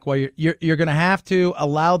push back while you're going to have to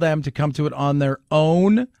allow them to come to it on their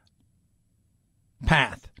own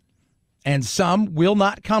path. And some will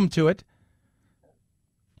not come to it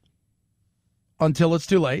until it's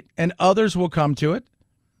too late. And others will come to it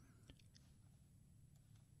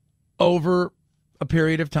over a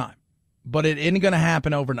period of time. But it isn't going to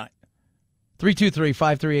happen overnight.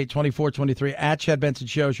 323-538-2423 at Chad Benson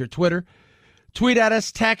Show is your Twitter. Tweet at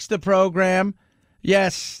us, text the program.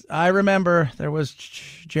 Yes, I remember there was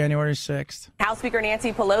January 6th. House Speaker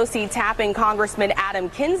Nancy Pelosi tapping Congressman Adam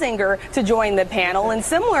Kinzinger to join the panel. And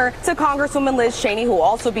similar to Congresswoman Liz Cheney, who will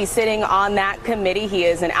also be sitting on that committee, he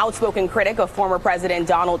is an outspoken critic of former President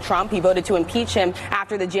Donald Trump. He voted to impeach him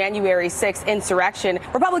after the January 6th insurrection.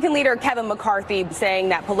 Republican leader Kevin McCarthy saying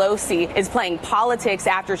that Pelosi is playing politics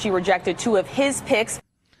after she rejected 2 of his picks.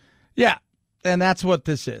 Yeah, and that's what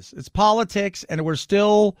this is. It's politics, and we're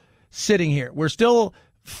still sitting here. We're still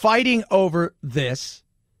fighting over this.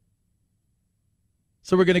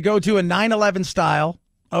 So we're going to go to a 9/11 style.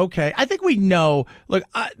 Okay. I think we know. Look,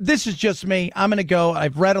 this is just me. I'm going to go.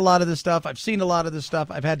 I've read a lot of this stuff. I've seen a lot of this stuff.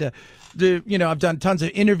 I've had to do, I've done tons of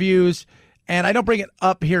interviews, and I don't bring it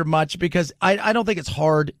up here much because I don't think it's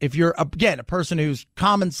hard if you're, again, a person who's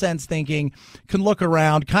common sense thinking, can look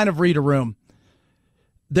around, kind of read a room.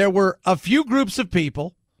 There were a few groups of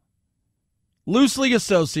people loosely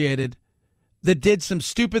associated that did some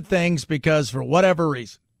stupid things because for whatever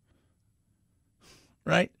reason,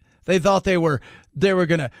 right? They thought they were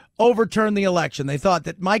going to overturn the election. They thought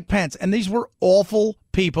that Mike Pence, and these were awful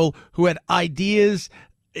people who had ideas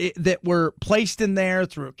that were placed in there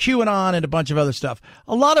through QAnon and a bunch of other stuff.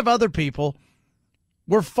 A lot of other people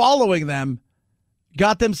were following them,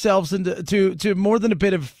 got themselves into more than a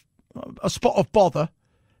bit of bother,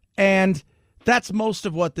 and that's most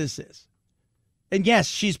of what this is. And yes,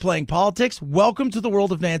 she's playing politics. Welcome to the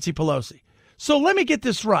world of Nancy Pelosi. So let me get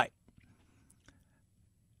this right.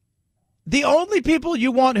 The only people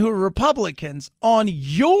you want who are Republicans on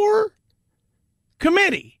your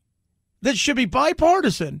committee that should be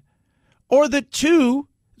bipartisan are the 2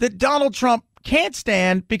 that Donald Trump can't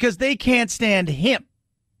stand because they can't stand him.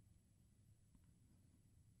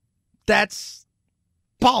 That's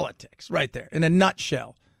politics right there. In a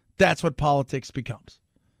nutshell, that's what politics becomes.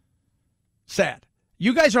 Sad.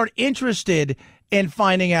 You guys aren't interested in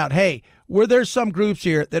finding out, hey, were there some groups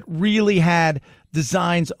here that really had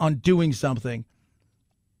designs on doing something?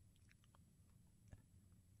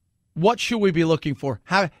 What should we be looking for?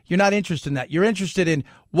 You're not interested in that. You're interested in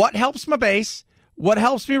what helps my base, what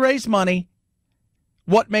helps me raise money,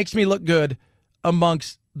 what makes me look good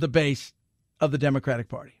amongst the base of the Democratic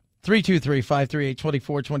Party.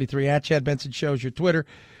 323-538-2423 at Chad Benson Show's your Twitter.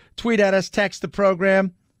 Tweet at us, text the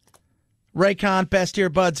program. Raycon, best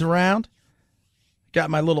earbuds around. Got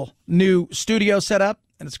my little new studio set up,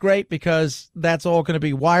 and it's great because that's all going to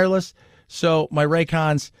be wireless. So my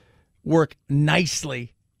Raycons work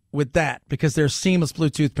nicely with that because they're seamless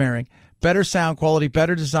Bluetooth pairing. Better sound quality,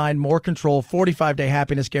 better design, more control, 45-day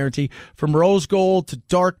happiness guarantee. From rose gold to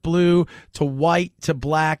dark blue to white to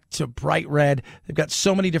black to bright red. They've got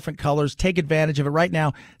so many different colors. Take advantage of it right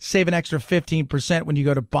now. Save an extra 15% when you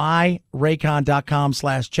go to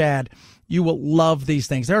buyraycon.com/Chad. You will love these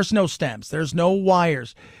things. There's no stems. There's no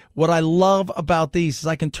wires. What I love about these is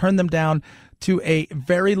I can turn them down to a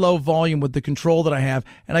very low volume with the control that I have,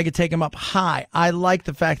 and I can take them up high. I like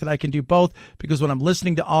the fact that I can do both because when I'm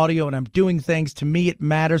listening to audio and I'm doing things, to me it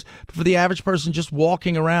matters. But for the average person just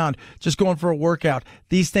walking around, just going for a workout,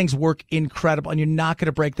 these things work incredible, and you're not going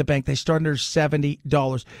to break the bank. They start under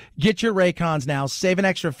 $70. Get your Raycons now. Save an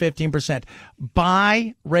extra 15%.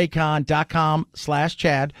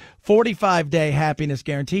 Buyraycon.com/Chad. 45-day happiness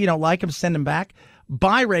guarantee. You don't like them, send them back.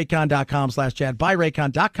 Buyraycon.com/Chad.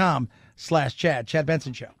 Buyraycon.com/Chad. Chad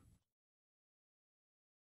Benson Show.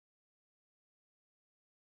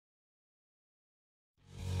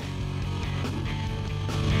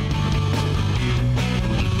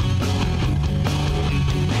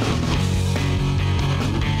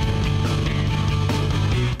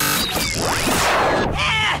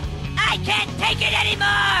 I can't take it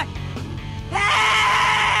anymore!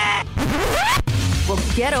 Well,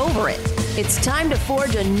 get over it. It's time to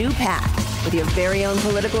forge a new path with your very own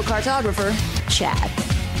political cartographer, Chad.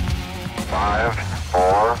 5,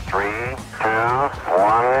 4, 3, 2,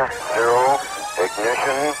 1, 0,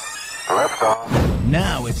 ignition, liftoff.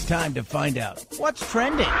 Now it's time to find out what's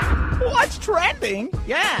trending. What's trending?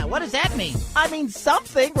 Yeah, what does that mean? I mean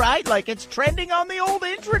something, right? Like it's trending on the old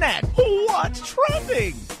internet. What's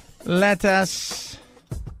trending? Let us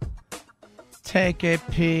take a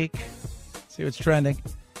peek. See what's trending.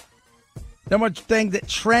 Number one thing that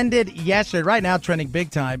trended yesterday, right now trending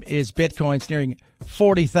big time, is Bitcoin's nearing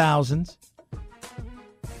 40,000.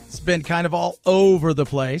 It's been kind of all over the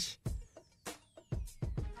place.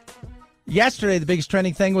 Yesterday, the biggest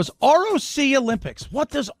trending thing was ROC Olympics. What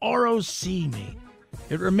does ROC mean?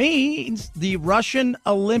 It means the Russian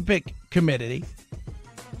Olympic Committee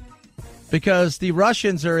because the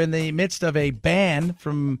Russians are in the midst of a ban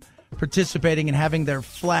from participating and having their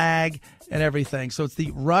flag and everything. So it's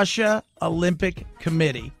the Russia Olympic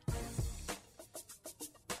Committee,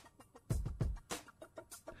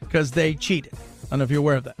 because they cheated. I don't know if you're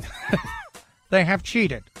aware of that. They have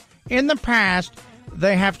cheated. In the past,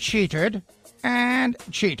 they have cheated and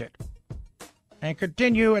cheated and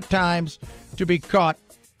continue at times to be caught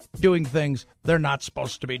doing things they're not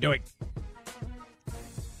supposed to be doing.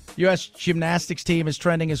 U.S. gymnastics team is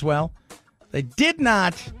trending as well. They did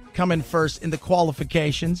not come in first in the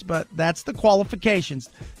qualifications, but that's the qualifications.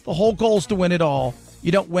 The whole goal is to win it all.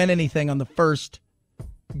 You don't win anything on the first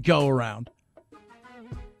go-around.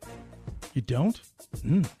 You don't?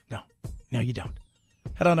 No, you don't.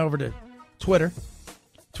 Head on over to Twitter.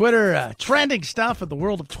 Twitter, trending stuff in the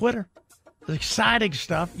world of Twitter. Exciting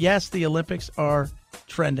stuff. Yes, the Olympics are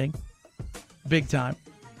trending big time.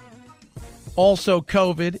 Also,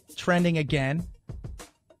 COVID trending again.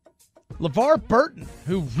 LeVar Burton,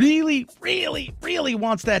 who really, really, really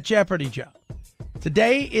wants that Jeopardy job.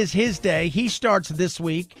 Today is his day. He starts this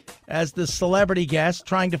week as the celebrity guest,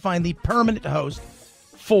 trying to find the permanent host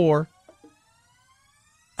for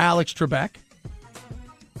Alex Trebek.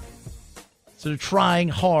 So they're trying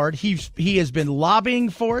hard. He has been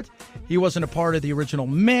lobbying for it. He wasn't a part of the original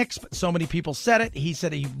mix, but so many people said it. He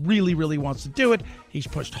said he really, really wants to do it. He's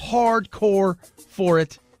pushed hardcore for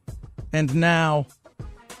it. And now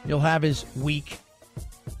he'll have his week.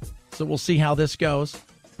 So we'll see how this goes.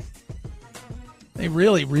 He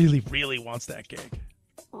really, really, really wants that gig.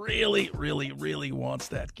 Really, really, really wants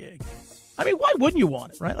that gig. I mean, why wouldn't you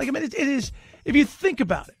want it, right? Like, I mean, it is, if you think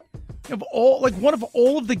about it, of all, like one of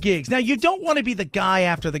all of the gigs. Now, you don't want to be the guy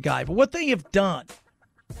after the guy, but what they have done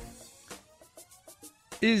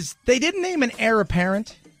is they didn't name an heir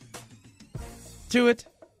apparent to it,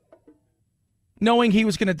 knowing he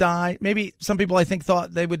was going to die. Maybe some people, I think,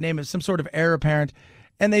 thought they would name it some sort of heir apparent,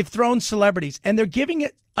 and they've thrown celebrities, and they're giving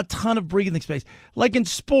it a ton of breathing space. Like in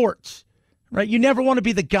sports, right? You never want to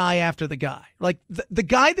be the guy after the guy. Like the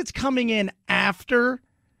guy that's coming in after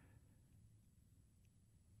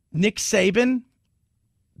Nick Saban,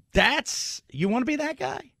 you want to be that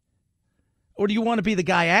guy? Or do you want to be the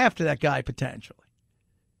guy after that guy, potentially?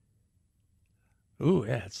 Ooh,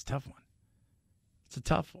 yeah, it's a tough one. It's a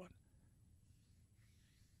tough one.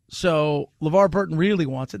 So LeVar Burton really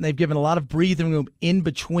wants it, and they've given a lot of breathing room in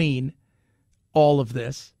between all of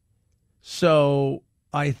this. So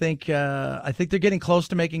I think they're getting close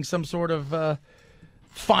to making some sort of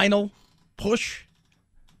final push,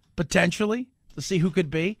 potentially, to see who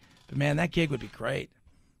could be. But, man, that gig would be great.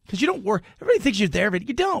 Because you don't work. Everybody thinks you're there, but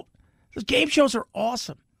you don't. Those game shows are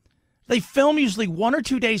awesome. They film usually 1 or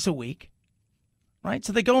 2 days a week, right?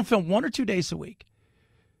 So they go and film 1 or 2 days a week.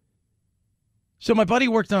 So my buddy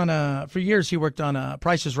worked on, for years, he worked on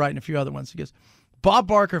Price is Right and a few other ones. He goes, Bob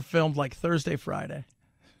Barker filmed like Thursday, Friday.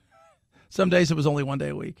 Some days it was only 1 day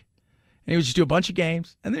a week. And he would just do a bunch of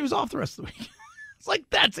games, and then he was off the rest of the week. It's like,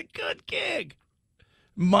 that's a good gig.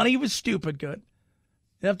 Money was stupid good.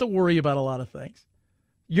 You have to worry about a lot of things.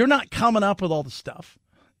 You're not coming up with all the stuff.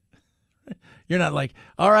 You're not like,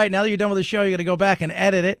 all right, now that you're done with the show, you got to go back and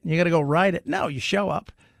edit it. You got to go write it. No, you show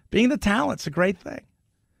up. Being the talent's a great thing.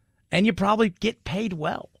 And you probably get paid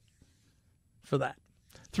well for that.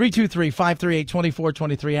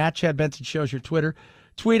 323-538-2423 at Chad Benson Show's your Twitter.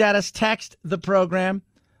 Tweet at us. Text the program.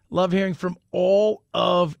 Love hearing from all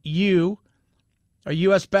of you. Our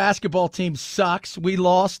U.S. basketball team sucks. We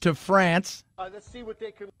lost to France. Let's see what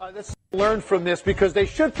they can learn from this, because they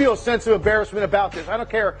should feel a sense of embarrassment about this. I don't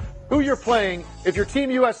care who you're playing. If you're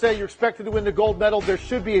Team USA, you're expected to win the gold medal. There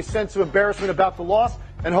should be a sense of embarrassment about the loss,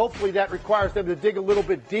 and hopefully that requires them to dig a little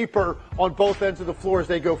bit deeper on both ends of the floor as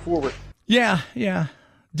they go forward. Yeah.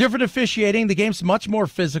 Different officiating. The game's much more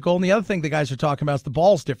physical. And the other thing the guys are talking about is the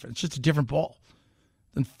ball's different. It's just a different ball.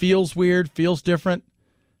 It feels weird, feels different.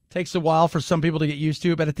 Takes a while for some people to get used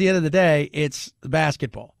to, but at the end of the day, it's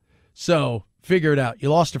basketball. So figure it out. You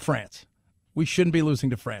lost to France. We shouldn't be losing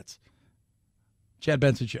to France. Chad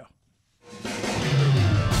Benson Show.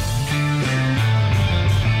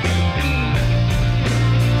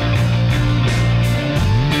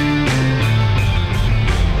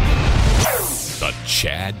 The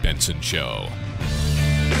Chad Benson Show.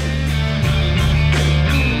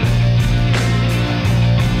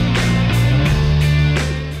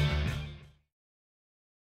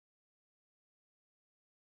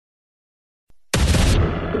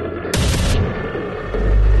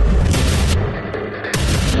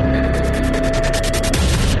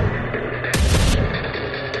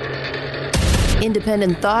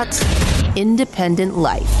 Independent thoughts, independent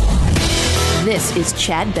life. This is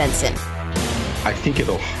Chad Benson. I think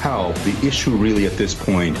it'll help. The issue really at this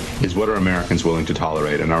point is what are Americans willing to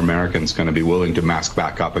tolerate, and are Americans going to be willing to mask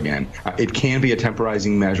back up again? It can be a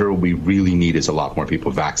temporizing measure. What we really need is a lot more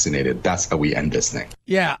people vaccinated. That's how we end this thing.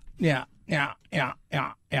 Yeah.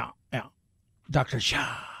 Dr.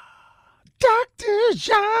 Shah. Dr.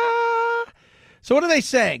 Shah. So what are they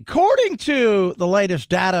saying? According to the latest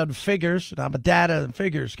data and figures, and I'm a data and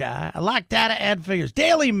figures guy. I like data and figures.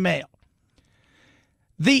 Daily Mail.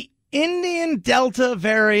 The Indian Delta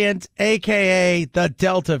variant, a.k.a. the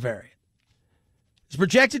Delta variant, is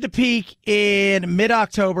projected to peak in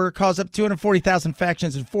mid-October, cause up 240,000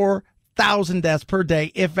 infections and 4,000 deaths per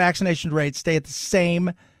day if vaccination rates stay at the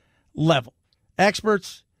same level.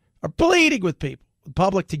 Experts are pleading with the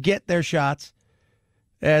public, to get their shots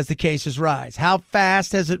as the cases rise. How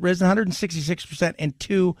fast has it risen? 166% in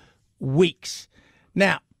 2 weeks.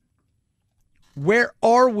 Now, where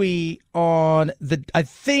are we on I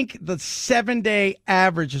think the 7-day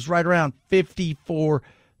average is right around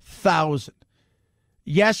 54,000.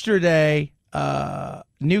 Yesterday,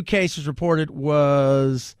 new cases reported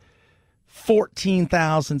was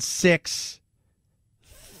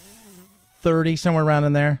 14,630, somewhere around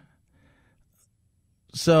in there.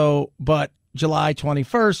 So, but July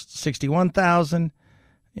 21st, 61,000.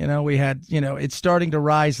 We had, it's starting to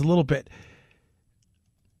rise a little bit.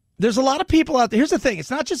 There's a lot of people out there. Here's the thing.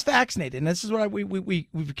 It's not just vaccinated. And this is what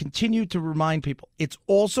we've continued to remind people. It's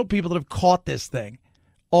also people that have caught this thing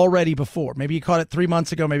already before. Maybe you caught it 3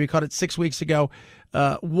 months ago. Maybe you caught it 6 weeks ago.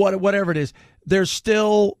 Whatever it is. There's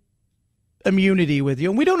still immunity with you.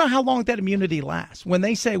 And we don't know how long that immunity lasts. When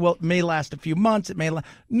they say, well, it may last a few months, it may last.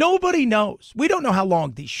 Nobody knows. We don't know how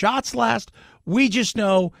long these shots last. We just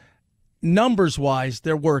know numbers-wise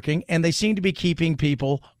they're working, and they seem to be keeping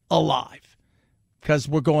people alive because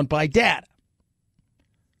we're going by data.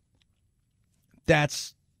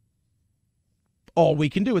 That's all we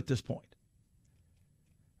can do at this point.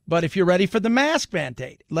 But if you're ready for the mask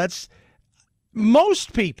mandate,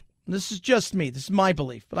 most people, this is just me, this is my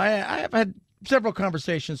belief, but I have had several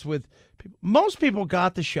conversations with people. Most people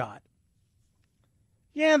got the shot.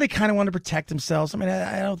 Yeah, they kind of want to protect themselves. I mean,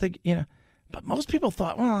 I don't think, but most people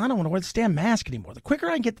thought, well, I don't want to wear this damn mask anymore. The quicker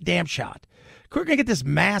I can get the damn shot, the quicker I can get this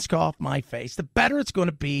mask off my face, the better it's going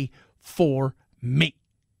to be for me.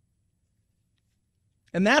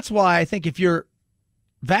 And that's why I think if you're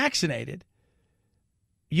vaccinated,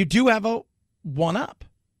 you do have a one-up,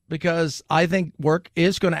 because I think work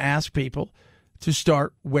is going to ask people to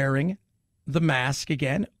start wearing the mask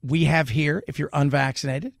again. We have here, if you're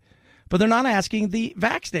unvaccinated, but they're not asking the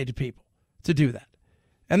vaccinated people to do that.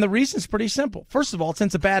 And the reason's pretty simple. First of all, it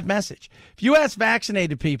sends a bad message. If you ask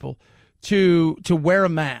vaccinated people to wear a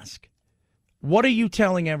mask, what are you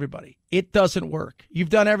telling everybody? It doesn't work. You've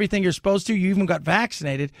done everything you're supposed to. You even got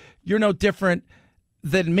vaccinated. You're no different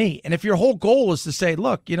than me. And if your whole goal is to say,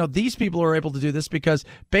 look, these people are able to do this because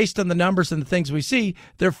based on the numbers and the things we see,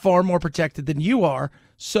 they're far more protected than you are.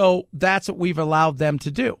 So that's what we've allowed them to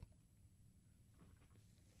do.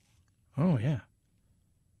 Oh, yeah.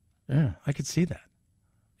 Yeah, I could see that.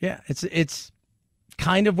 Yeah, it's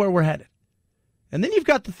kind of where we're headed. And then you've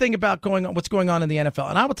got the thing about what's going on in the NFL.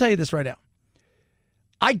 And I will tell you this right now.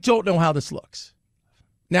 I don't know how this looks.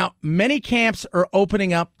 Now, many camps are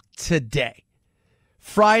opening up today.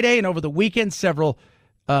 Friday and over the weekend, several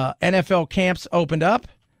NFL camps opened up.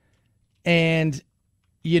 And,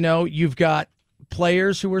 you've got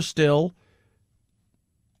players who are still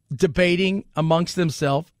debating amongst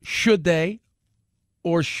themselves, should they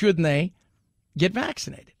or shouldn't they get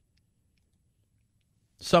vaccinated?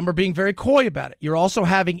 Some are being very coy about it. You're also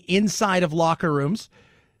having inside of locker rooms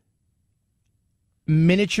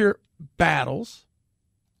miniature battles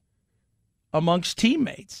amongst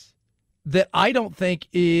teammates that I don't think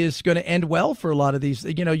is going to end well for a lot of these.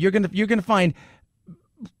 You're going to find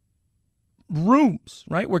rooms,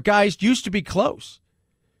 right, where guys used to be close,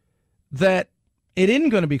 that it isn't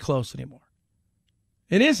going to be close anymore.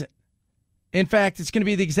 It isn't. In fact, it's going to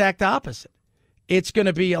be the exact opposite. It's going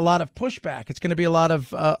to be a lot of pushback. It's going to be a lot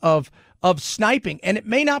of sniping, and it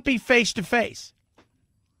may not be face to face.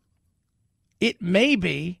 It may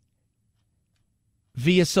be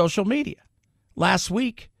via social media. Last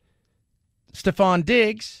week, Stephon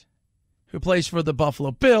Diggs, who plays for the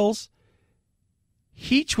Buffalo Bills,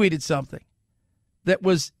 he tweeted something that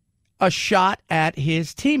was a shot at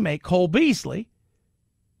his teammate, Cole Beasley.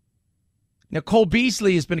 Now, Cole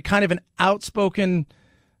Beasley has been kind of an outspoken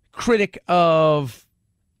critic of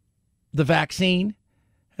the vaccine,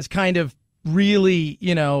 has kind of really,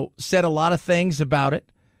 said a lot of things about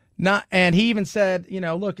it. And he even said,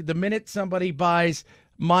 look, the minute somebody buys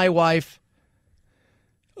my wife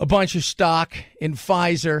a bunch of stock in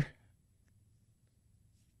Pfizer,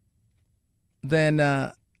 then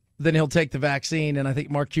he'll take the vaccine. And I think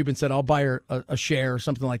Mark Cuban said, I'll buy her a share or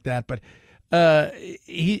something like that. But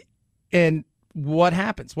what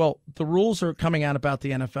happens? Well, the rules are coming out about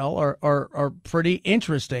the NFL are pretty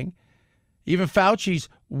interesting. Even Fauci's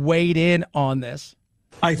weighed in on this.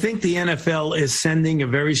 I think the NFL is sending a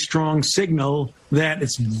very strong signal that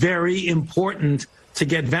it's very important to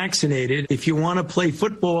get vaccinated. If you want to play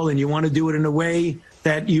football and you want to do it in a way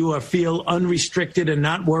that you feel unrestricted and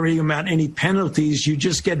not worrying about any penalties, you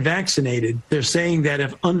just get vaccinated. They're saying that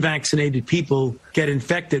if unvaccinated people get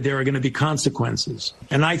infected, there are going to be consequences.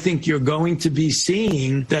 And I think you're going to be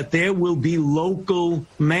seeing that there will be local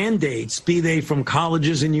mandates, be they from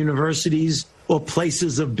colleges and universities or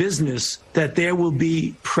places of business, that there will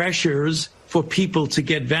be pressures for people to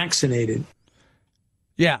get vaccinated.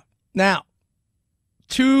 Yeah. Now,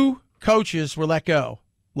 2 coaches were let go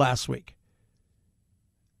last week.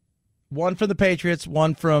 One from the Patriots,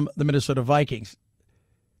 one from the Minnesota Vikings.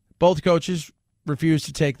 Both coaches refused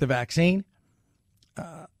to take the vaccine.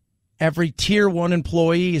 Every Tier 1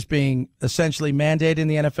 employee is being essentially mandated in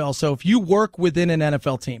the NFL. So if you work within an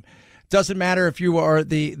NFL team, doesn't matter if you are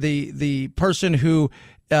the person who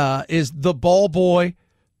is the ball boy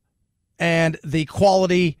and the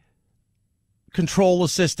quality control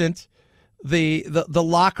assistant, the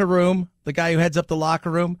locker room, the guy who heads up the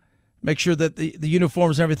locker room, make sure that the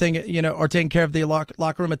uniforms and everything, are taken care of, the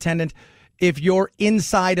locker room attendant. If you're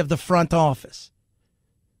inside of the front office,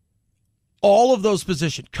 all of those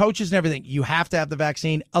positions, coaches and everything, you have to have the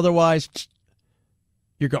vaccine. Otherwise,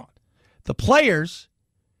 you're gone. The players,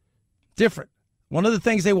 different. One of the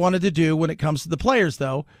things they wanted to do when it comes to the players,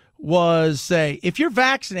 though, was say, if you're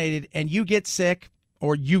vaccinated and you get sick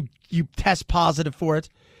or you test positive for it,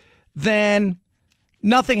 then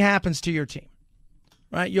nothing happens to your team.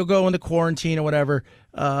 Right? You'll go into quarantine or whatever.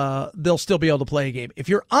 They'll still be able to play a game. If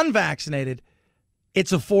you're unvaccinated,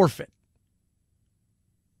 it's a forfeit.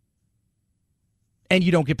 And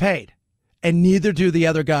you don't get paid. And neither do the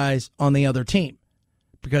other guys on the other team.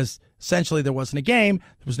 Because essentially there wasn't a game.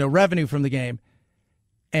 There was no revenue from the game.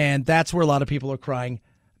 And that's where a lot of people are crying,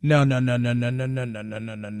 no.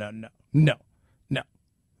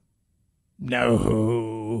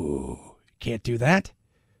 Can't do that.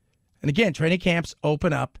 And again, training camps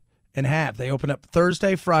open up and have. They open up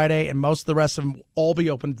Thursday, Friday, and most of the rest of them will all be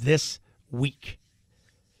open this week.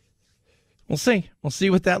 We'll see. We'll see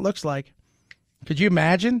what that looks like. Could you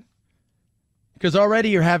imagine? Because already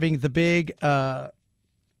you're having the big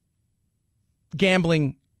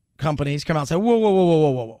gambling companies come out and say,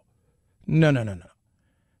 whoa. No.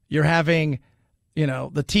 You're having,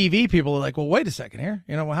 the TV people are like, well, wait a second here.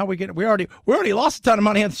 How we already lost a ton of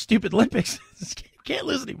money on the stupid Olympics. Can't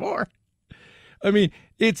lose anymore. I mean,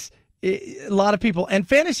 it's a lot of people, and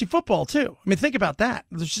fantasy football too. I mean, think about that.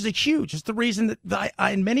 This is huge. It's the reason that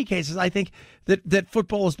I in many cases, I think that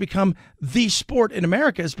football has become the sport in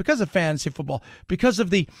America is because of fantasy football, because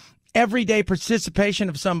of the everyday participation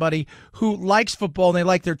of somebody who likes football and they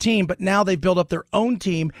like their team, but now they've built up their own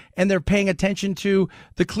team and they're paying attention to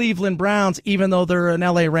the Cleveland Browns, even though they're an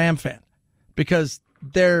LA Ram fan, because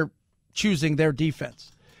they're choosing their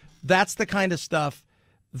defense. That's the kind of stuff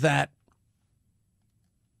that,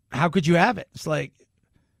 how could you have it? It's like,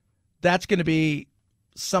 that's going to be,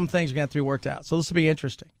 some things are going to have to be worked out. So this will be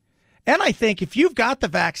interesting. And I think if you've got the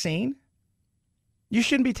vaccine, you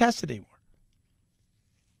shouldn't be tested anymore.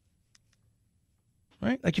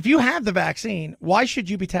 Right? Like if you have the vaccine, why should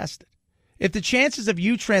you be tested? If the chances of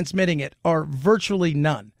you transmitting it are virtually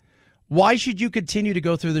none, why should you continue to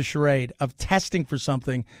go through the charade of testing for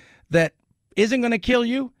something that isn't going to kill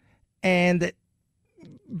you and that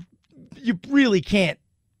you really can't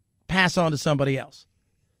pass on to somebody else?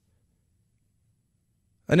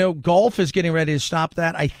 I know golf is getting ready to stop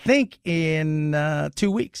that, I think, in 2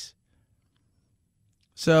 weeks.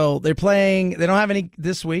 So they're playing, they don't have any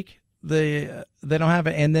this week. They don't have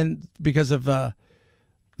it, and then because of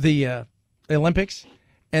the Olympics,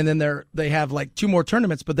 and then they have like 2 more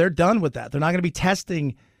tournaments, but they're done with that. They're not going to be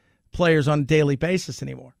testing players on a daily basis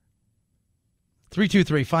anymore.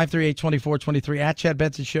 323-538-2423 at Chad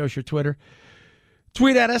Benson Show is your Twitter.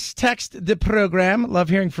 Tweet at us, text the program. Love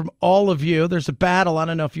hearing from all of you. There's a battle. I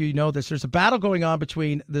don't know if you know this. There's a battle going on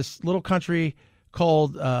between this little country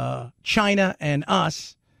called China and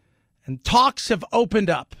us. And talks have opened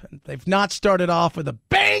up. They've not started off with a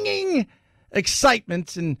banging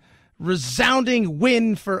excitement and resounding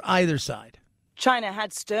win for either side. China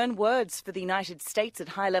had stern words for the United States at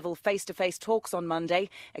high-level face-to-face talks on Monday,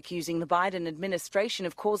 accusing the Biden administration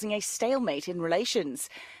of causing a stalemate in relations.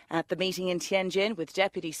 At the meeting in Tianjin with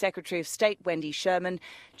Deputy Secretary of State Wendy Sherman,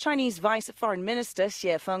 Chinese Vice Foreign Minister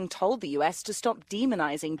Xie Feng told the U.S. to stop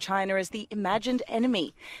demonizing China as the imagined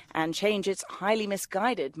enemy and change its highly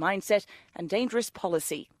misguided mindset and dangerous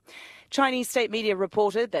policy. Chinese state media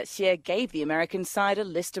reported that Xie gave the American side a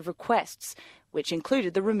list of requests, which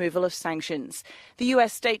included the removal of sanctions. The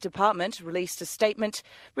U.S. State Department released a statement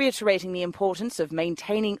reiterating the importance of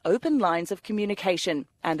maintaining open lines of communication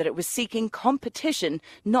and that it was seeking competition,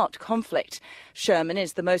 not conflict. Sherman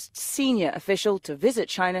is the most senior official to visit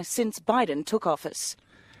China since Biden took office.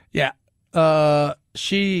 Yeah. What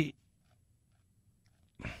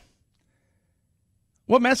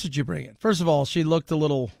message you bring in? First of all, she looked a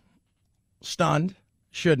little stunned.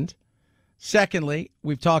 Shouldn't. Secondly,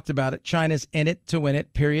 we've talked about it. China's in it to win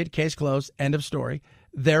it, period, case closed, end of story.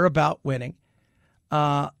 They're about winning.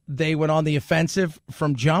 They went on the offensive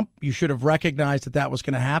from jump. You should have recognized that that was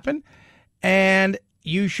going to happen, and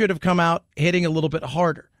you should have come out hitting a little bit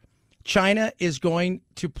harder. China is going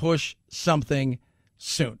to push something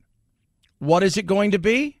soon. What is it going to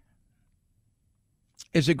be?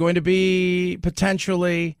 Is it going to be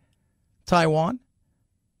potentially Taiwan?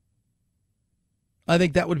 I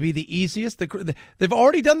think that would be the easiest. They've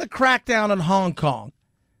already done the crackdown on Hong Kong,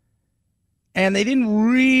 and they didn't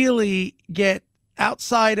really get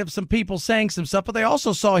outside of some people saying some stuff, but they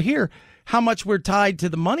also saw here how much we're tied to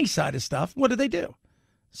the money side of stuff. What did they do?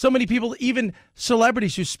 So many people, even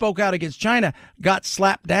celebrities who spoke out against China, got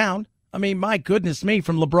slapped down. I mean, my goodness me,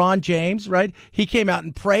 from LeBron James, right? He came out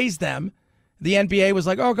and praised them. The NBA was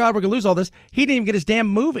like, oh, God, we're going to lose all this. He didn't even get his damn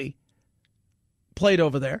movie played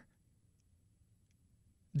over there.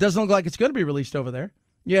 Doesn't look like it's going to be released over there.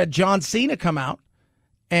 You had John Cena come out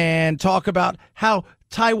and talk about how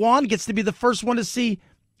Taiwan gets to be the first one to see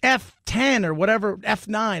F10 or whatever,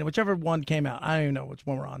 F9, whichever one came out. I don't even know which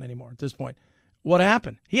one we're on anymore at this point. What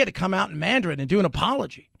happened? He had to come out in Mandarin and do an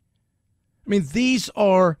apology. I mean, these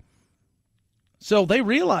are... So they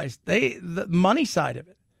realized the money side of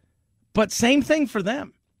it. But same thing for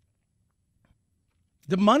them.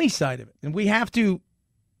 The money side of it. And we have to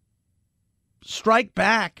strike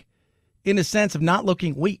back in a sense of not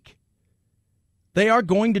looking weak. They are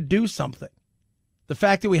going to do something. The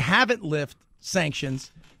fact that we haven't lifted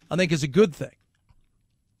sanctions, I think, is a good thing.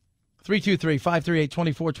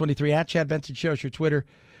 323-538-2423 at Chad Benson Show is your Twitter.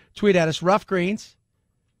 Tweet at us. Rough Greens,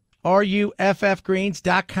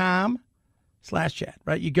 ruffgreens.com/Chad,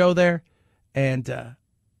 right? You go there and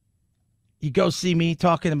you go see me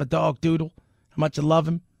talking to my dog Doodle, how much I love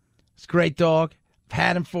him. It's a great dog. I've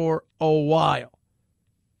had him for a while.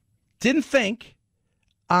 Didn't think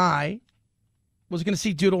I was going to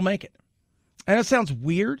see Doodle make it. And it sounds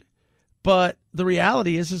weird, but the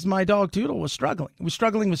reality is my dog Doodle was struggling. He was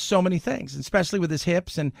struggling with so many things, especially with his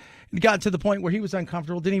hips, and it got to the point where he was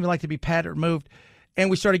uncomfortable, didn't even like to be petted or moved, and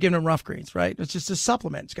we started giving him Rough Greens, right? It's just a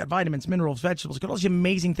supplement. It's got vitamins, minerals, vegetables, got all these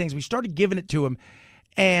amazing things. We started giving it to him,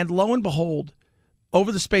 and lo and behold,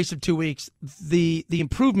 over the space of 2 weeks, the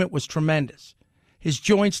improvement was tremendous. His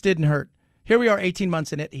joints didn't hurt. Here we are 18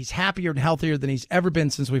 months in it. He's happier and healthier than he's ever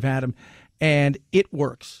been since we've had him, and it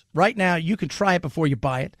works. Right now, you can try it before you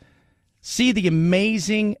buy it. See the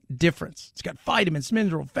amazing difference. It's got vitamins,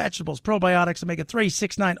 minerals, vegetables, probiotics, omega-3,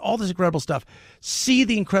 6, 9, all this incredible stuff. See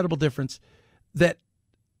the incredible difference that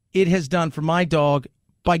it has done for my dog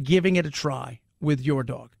by giving it a try with your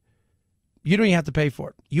dog. You don't even have to pay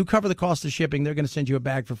for it. You cover the cost of shipping. They're going to send you a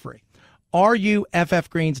bag for free.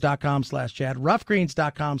 ruffgreens.com/Chad,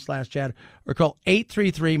 ruffgreens.com/Chad, or call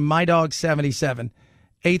 833-MyDog77,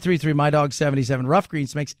 833-MyDog77. Rough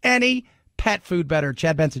Greens makes any pet food better.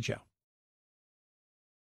 Chad Benson Show.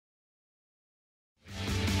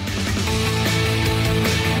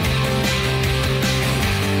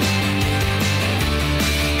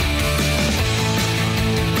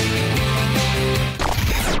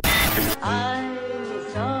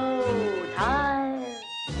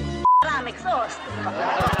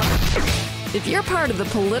 If you're part of the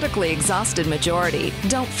politically exhausted majority,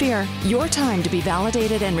 don't fear. Your time to be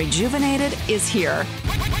validated and rejuvenated is here.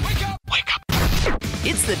 Wake up.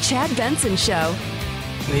 It's the Chad Benson Show.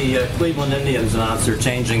 The Cleveland Indians announced they're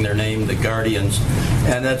changing their name, the Guardians,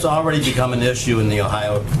 and that's already become an issue in the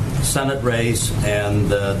Ohio Senate race, and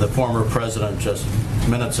the former president just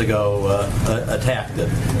minutes ago attacked it.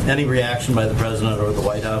 Any reaction by the president or the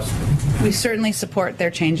White House? We certainly support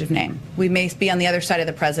their change of name. We may be on the other side of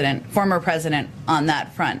the president, former president, on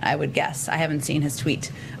that front, I would guess. I haven't seen his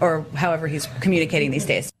tweet or however he's communicating these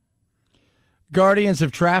days. Guardians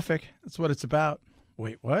of Traffic. That's what it's about.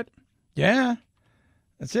 Wait, what? Yeah,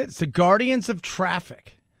 that's it. It's the Guardians of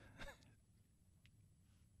Traffic.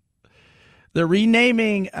 They're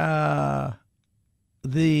renaming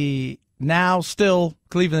the now still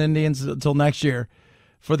Cleveland Indians until next year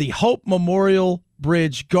for the Hope Memorial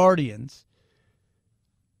Bridge Guardians.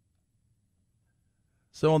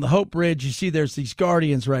 So on the Hope Bridge, you see there's these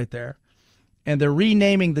Guardians right there. And they're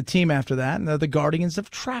renaming the team after that, and they're the Guardians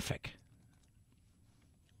of Traffic.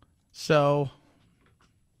 So,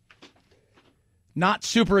 not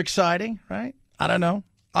super exciting, right? I don't know.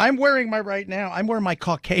 I'm wearing my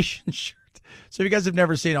Caucasian shirt. So if you guys have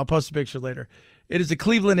never seen it, I'll post a picture later. It is the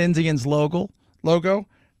Cleveland Indians logo,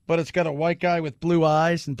 but it's got a white guy with blue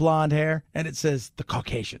eyes and blonde hair, and it says the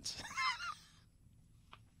Caucasians.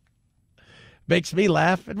 Makes me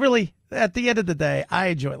laugh. And really, at the end of the day, I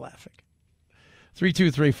enjoy laughing.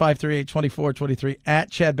 323-538-2423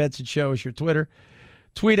 at Chad Benson Show is your Twitter.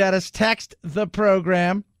 Tweet at us. Text the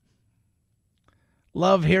program.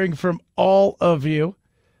 Love hearing from all of you.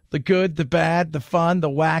 The good, the bad, the fun, the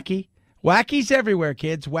wacky. Wacky's everywhere,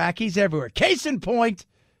 kids. Wacky's everywhere. Case in point,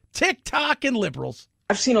 TikTok and liberals.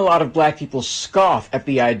 I've seen a lot of black people scoff at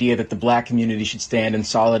the idea that the black community should stand in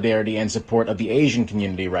solidarity and support of the Asian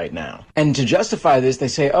community right now. And to justify this, they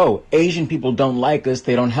say, oh, Asian people don't like us,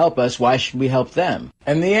 they don't help us, why should we help them?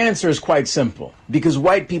 And the answer is quite simple, because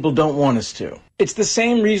white people don't want us to. It's the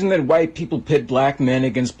same reason that white people pit black men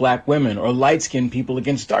against black women or light-skinned people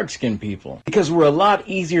against dark-skinned people. Because we're a lot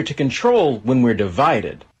easier to control when we're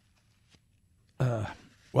divided.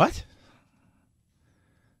 What?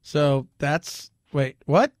 So that's... Wait,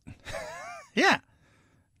 what? Yeah.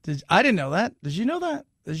 I didn't know that. Did you know that?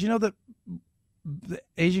 Did you know that the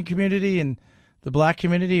Asian community and the black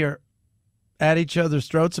community are at each other's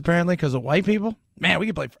throats, apparently, because of white people? Man, we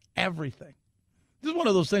can play for everything. This is one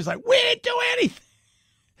of those things like, we didn't do anything.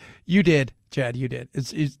 You did, Chad, you did.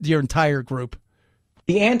 It's your entire group.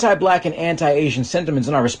 The anti-black and anti-Asian sentiments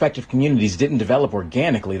in our respective communities didn't develop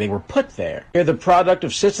organically. They were put there. They're the product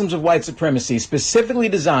of systems of white supremacy specifically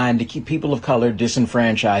designed to keep people of color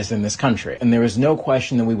disenfranchised in this country. And there is no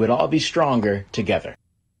question that we would all be stronger together.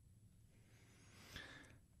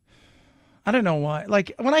 I don't know why.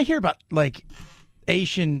 Like, when I hear about, like,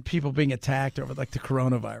 Asian people being attacked over, like, the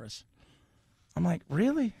coronavirus, I'm like,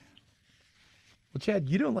 really? Well, Chad,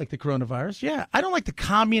 you don't like the coronavirus? Yeah, I don't like the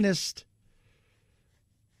communist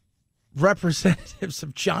representatives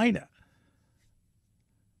of China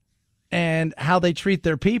and how they treat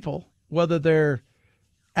their people, whether they're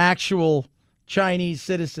actual Chinese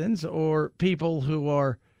citizens or people who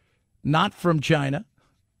are not from China.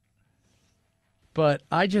 But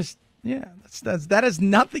I just, that has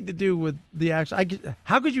nothing to do with the actual.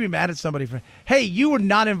 How could you be mad at somebody for, hey, you were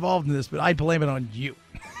not involved in this, but I blame it on you?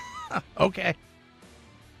 Okay.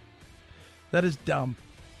 That is dumb.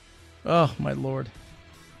 Oh, my Lord.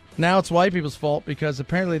 Now it's white people's fault because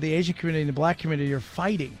apparently the Asian community and the black community are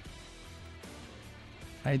fighting.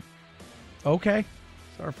 Okay.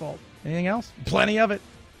 It's our fault. Anything else? Plenty of it.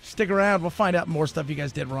 Stick around. We'll find out more stuff you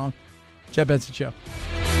guys did wrong. Chad Benson Show.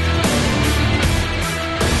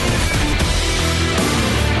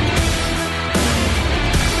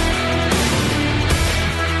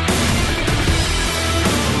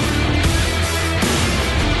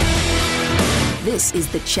 This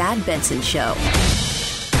is the Chad Benson Show.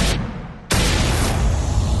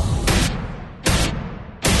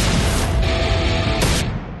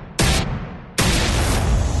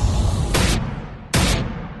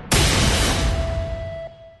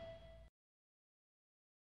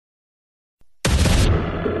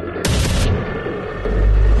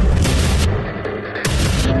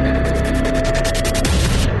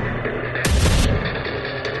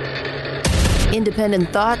 Independent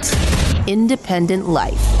thoughts, independent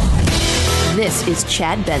life. This is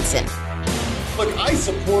Chad Benson. Look, I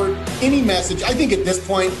support any message. I think at this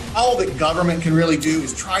point, all that government can really do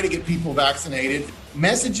is try to get people vaccinated.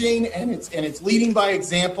 Messaging and it's leading by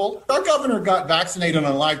example. Our governor got vaccinated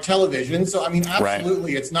on live television, so I mean,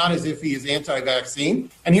 absolutely, It's not as if he is anti-vaccine.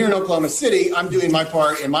 And here in Oklahoma City, I'm doing my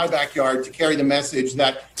part in my backyard to carry the message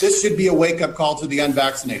that this should be a wake-up call to the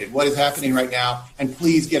unvaccinated. What is happening right now? And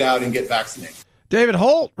please get out and get vaccinated. David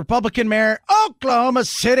Holt, Republican mayor, Oklahoma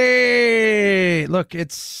City. Look,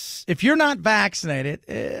 if you're not vaccinated,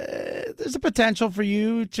 there's a potential for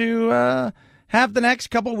you to have the next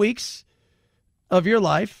couple weeks of your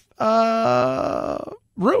life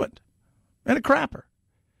ruined and a crapper.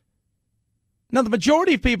 Now, the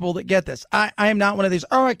majority of people that get this, I am not one of these,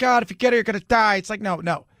 oh, my God, if you get it, you're going to die. It's like,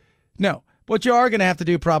 no. What you are going to have to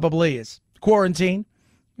do probably is quarantine,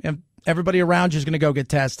 and everybody around you is going to go get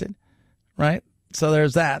tested. right? So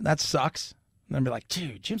there's that. That sucks. And then be like,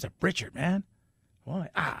 dude, Jim's a Richard, man. Why?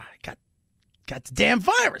 Got the damn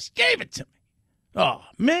virus. Gave it to me. Oh,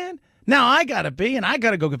 man. Now I got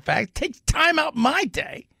to go get vaccinated. Takes time out my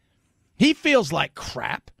day. He feels like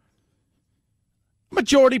crap.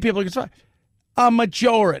 Majority of people are concerned. A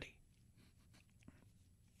majority.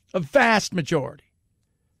 A vast majority.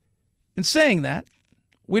 In saying that,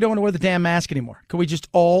 we don't want to wear the damn mask anymore. Can we just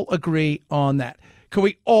all agree on that? Can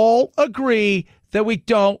we all agree that we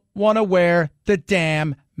don't want to wear the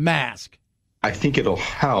damn mask? I think it'll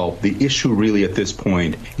help. The issue really at this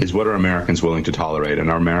point is what are Americans willing to tolerate?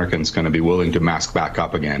 And are Americans going to be willing to mask back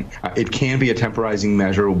up again? It can be a temporizing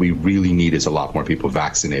measure. What we really need is a lot more people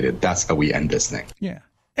vaccinated. That's how we end this thing. Yeah.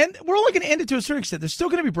 And we're only going to end it to a certain extent. There's still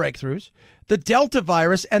going to be breakthroughs. The Delta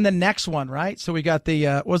virus and the next one, right? So we got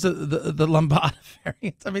the Lambda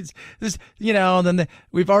variant. I mean, this, then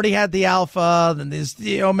we've already had the Alpha, then there's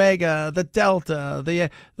the Omega, the Delta, the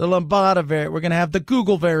Lambda variant. We're going to have the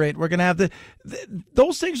Google variant. We're going to have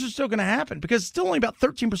those things are still going to happen because still only about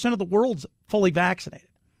 13% of the world's fully vaccinated.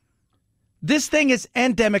 This thing is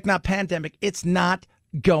endemic, not pandemic. It's not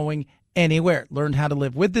going anywhere. Learned how to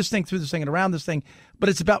live with this thing, through this thing, and around this thing. But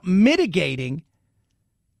it's about mitigating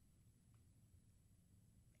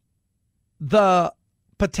the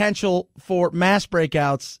potential for mass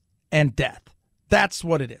breakouts and death. That's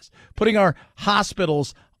what it is. Putting our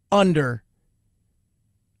hospitals under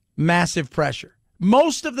massive pressure.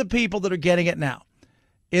 Most of the people that are getting it now,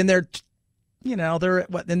 in their, they're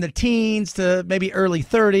in the teens to maybe early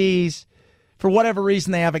 30s, for whatever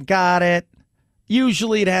reason they haven't got it.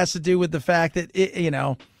 Usually it has to do with the fact that,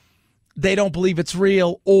 they don't believe it's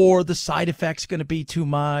real or the side effects going to be too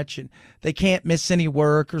much and they can't miss any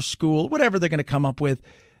work or school, whatever they're going to come up with.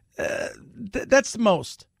 That's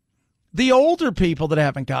most. The older people that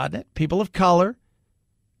haven't gotten it, people of color,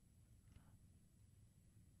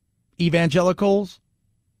 evangelicals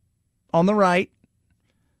on the right,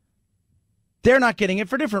 they're not getting it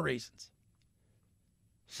for different reasons.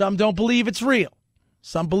 Some don't believe it's real.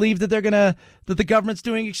 Some believe that that the government's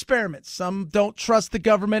doing experiments. Some don't trust the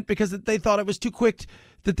government because they thought it was too quick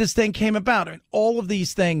that this thing came about. I mean, all of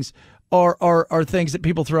these things are things that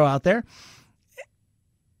people throw out there.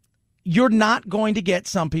 You're not going to get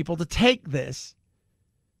some people to take this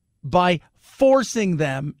by forcing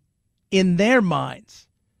them in their minds,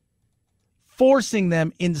 forcing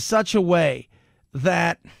them in such a way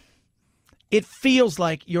that it feels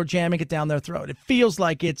like you're jamming it down their throat. It feels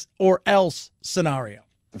like it's or else scenario.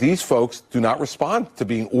 These folks do not respond to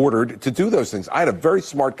being ordered to do those things. I had a very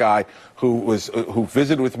smart guy who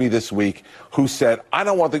visited with me this week who said, I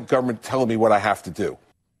don't want the government telling me what I have to do.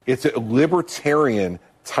 It's a libertarian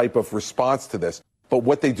type of response to this. But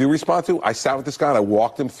what they do respond to, I sat with this guy and I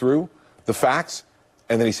walked him through the facts,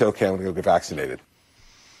 and then he said, okay, I'm going to go get vaccinated.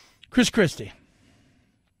 Chris Christie.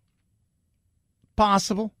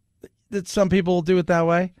 Possible that some people will do it that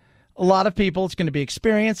way. A lot of people, it's going to be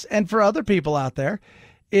experience. And for other people out there,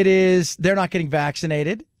 they're not getting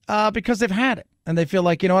vaccinated because they've had it. And they feel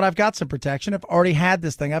like, I've got some protection. I've already had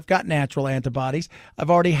this thing. I've got natural antibodies. I've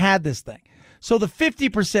already had this thing. So the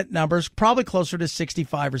 50% number is probably closer to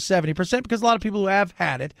 65 or 70% because a lot of people who have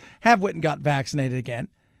had it have went and got vaccinated again.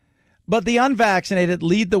 But the unvaccinated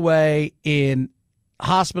lead the way in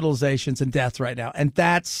hospitalizations and deaths right now. And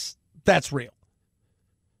that's real.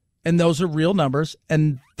 And those are real numbers,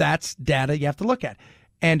 and that's data you have to look at.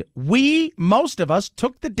 And most of us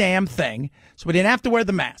took the damn thing so we didn't have to wear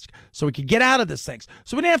the mask, so we could get out of this thing.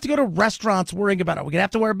 So we didn't have to go to restaurants worrying about it. We're going to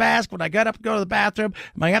have to wear a mask when I got up to go to the bathroom.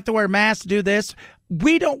 Am I going to have to wear a mask to do this?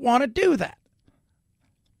 We don't want to do that.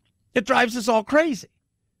 It drives us all crazy.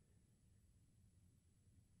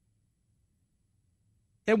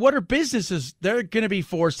 And what are businesses? They're going to be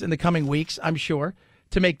forced in the coming weeks, I'm sure,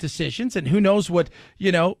 to make decisions, and who knows what,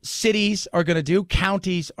 cities are going to do,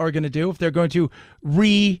 counties are going to do, if they're going to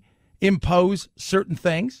reimpose certain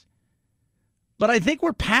things. But I think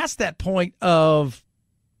we're past that point of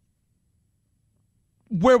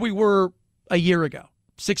where we were a year ago,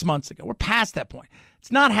 6 months ago. We're past that point.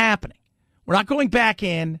 It's not happening. We're not going back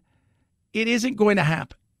in. It isn't going to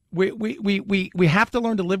happen. We have to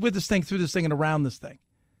learn to live with this thing, through this thing, and around this thing.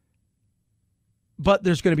 But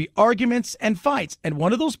there's going to be arguments and fights. And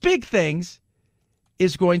one of those big things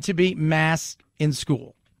is going to be masks in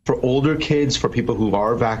school. For older kids, for people who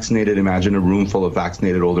are vaccinated, imagine a room full of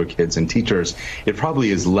vaccinated older kids and teachers, it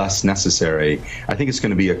probably is less necessary. I think it's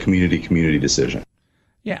going to be a community decision.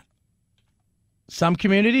 Yeah. Some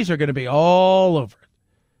communities are going to be all over it.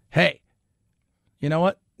 Hey, you know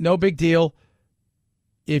what? No big deal.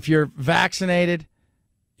 If you're vaccinated,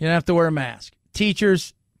 you don't have to wear a mask.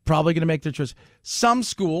 Teachers, probably going to make their choice. Some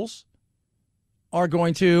schools are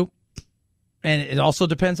going to, and it also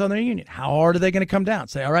depends on their union. How hard are they going to come down?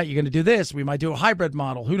 Say, all right, you're going to do this. We might do a hybrid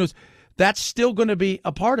model. Who knows? That's still going to be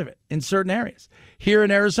a part of it in certain areas. Here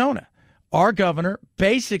in Arizona, our governor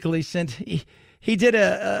basically sent, he did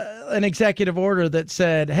an executive order that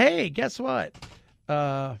said, hey, guess what?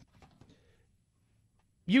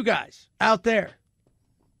 You guys out there,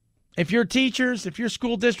 if your teachers, if your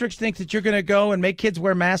school districts think that you're going to go and make kids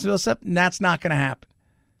wear masks and all stuff, that's not going to happen.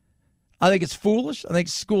 I think it's foolish. I think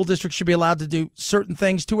school districts should be allowed to do certain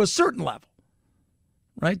things to a certain level,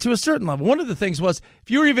 right? To a certain level. One of the things was if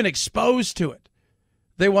you were even exposed to it,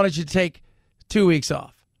 they wanted you to take 2 weeks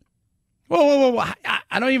off. Whoa.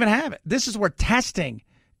 I don't even have it. This is where testing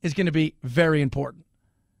is going to be very important.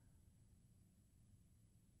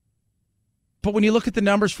 But when you look at the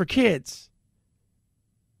numbers for kids,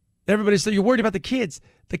 everybody says you're worried about the kids.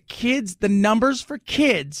 The numbers for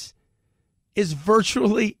kids is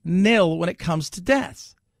virtually nil when it comes to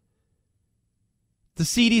deaths. The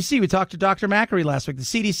CDC, we talked to Dr. Macri last week. The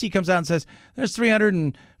CDC comes out and says there's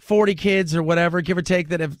 340 kids or whatever, give or take,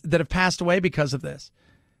 that have passed away because of this.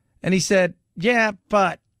 And he said, yeah,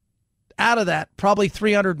 but out of that, probably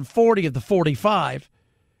 340 of the 45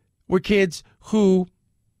 were kids who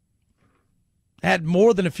had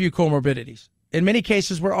more than a few comorbidities. In many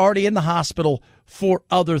cases, were already in the hospital for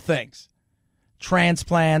other things,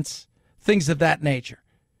 transplants, things of that nature.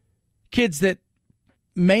 Kids that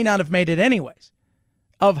may not have made it anyways.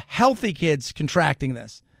 Of healthy kids contracting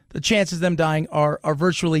this, the chances of them dying are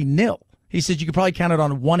virtually nil. He said you could probably count it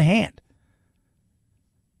on one hand,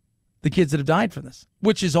 the kids that have died from this,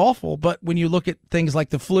 which is awful. But when you look at things like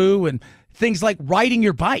the flu and things like riding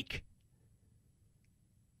your bike,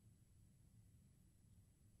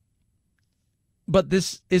 but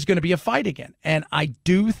this is going to be a fight again. And I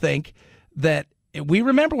do think that we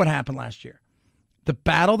remember what happened last year. The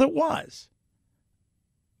battle that was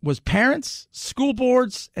parents, school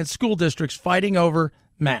boards, and school districts fighting over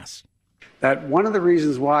masks. That one of the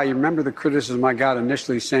reasons why, you remember the criticism I got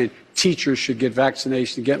initially saying teachers should get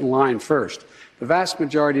vaccination, get in line first. The vast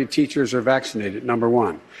majority of teachers are vaccinated, number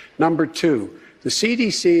one. Number two, the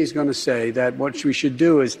CDC is going to say that what we should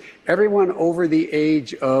do is everyone under the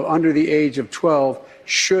age of 12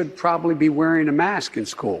 should probably be wearing a mask in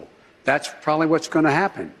school. That's probably what's going to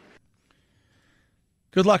happen.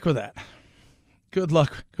 Good luck with that. Good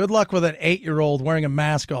luck with an 8-year-old wearing a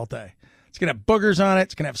mask all day. It's going to have boogers on it.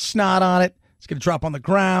 It's going to have snot on it. It's going to drop on the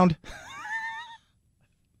ground.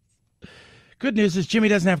 Good news is Jimmy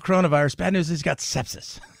doesn't have coronavirus. Bad news is he's got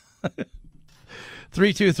sepsis.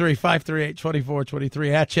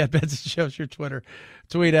 323-538-2423 at Chad Benson Show's your Twitter.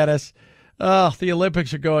 Tweet at us. Oh, the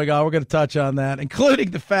Olympics are going on. We're going to touch on that,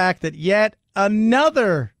 including the fact that yet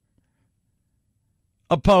another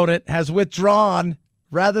opponent has withdrawn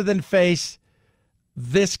rather than face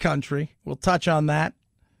this country. We'll touch on that.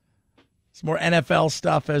 Some more NFL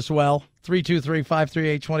stuff as well.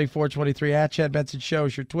 323-538-2423 at Chad Benson Show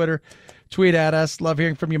is your Twitter. Tweet at us. Love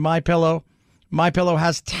hearing from you. MyPillow. MyPillow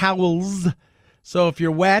has towels. So if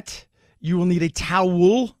you're wet, you will need a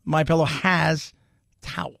towel. MyPillow has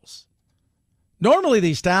towels. Normally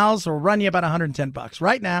these towels will run you about $110.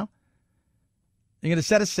 Right now, you're going to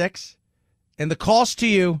set a 6, and the cost to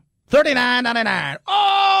you, $39.99.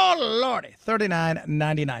 Oh, Lordy,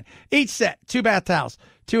 $39.99. Each set, 2 bath towels,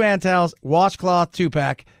 2 hand towels, washcloth,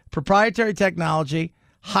 2-pack, proprietary technology,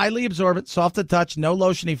 highly absorbent, soft to touch, no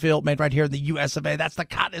lotiony feel, made right here in the U.S. of A. That's the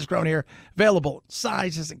cotton is grown here. Available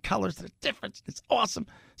sizes and colors that are different. It's awesome.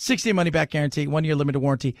 60 money-back guarantee, 1-year limited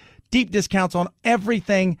warranty. Deep discounts on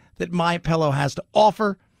everything that MyPillow has to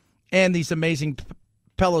offer. And these amazing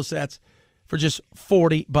pillow sets for just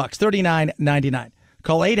 $40, $39.99.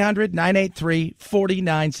 Call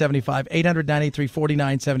 800-983-4975,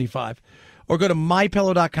 800-983-4975. Or go to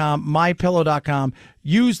MyPillow.com, MyPillow.com.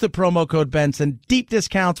 Use the promo code Benson. Deep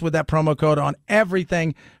discounts with that promo code on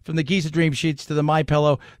everything from the Giza Dream Sheets to the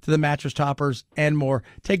MyPillow to the mattress toppers and more.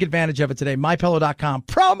 Take advantage of it today. MyPillow.com,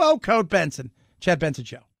 promo code Benson. Chad Benson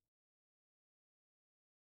Show.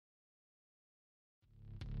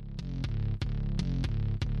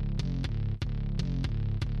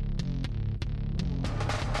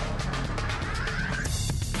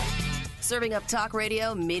 Serving up talk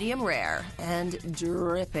radio medium rare and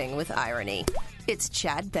dripping with irony. It's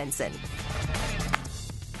Chad Benson.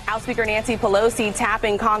 House Speaker Nancy Pelosi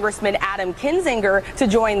tapping Congressman Adam Kinzinger to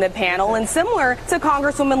join the panel. And similar to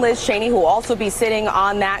Congresswoman Liz Cheney, who will also be sitting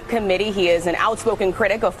on that committee, he is an outspoken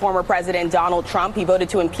critic of former President Donald Trump. He voted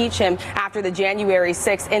to impeach him after the January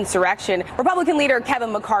 6th insurrection. Republican leader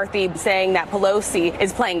Kevin McCarthy saying that Pelosi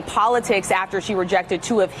is playing politics after she rejected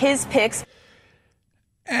two of his picks.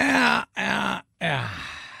 They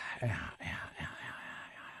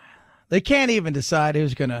can't even decide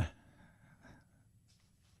who's going to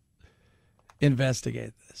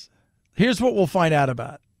investigate this. Here's what we'll find out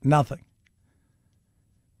about. Nothing.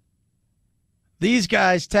 These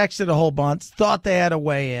guys texted a whole bunch, thought they had a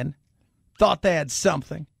way in, thought they had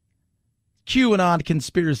something. QAnon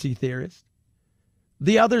conspiracy theorists.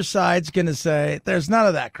 The other side's going to say, there's none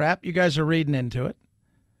of that crap. You guys are reading into it.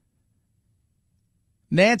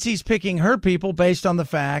 Nancy's picking her people based on the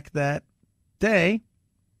fact that they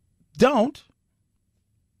don't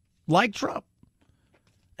like Trump.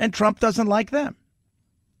 And Trump doesn't like them.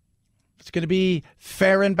 It's going to be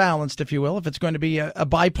fair and balanced, if you will. If it's going to be a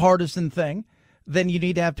bipartisan thing, then you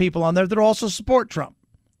need to have people on there that also support Trump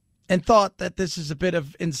and thought that this is a bit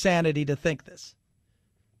of insanity to think this.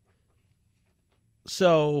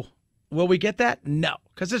 So will we get that? No,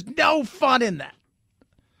 because there's no fun in that.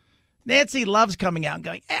 Nancy loves coming out and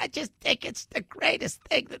going, I just think it's the greatest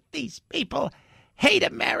thing that these people hate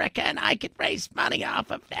America and I could raise money off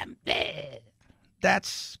of them.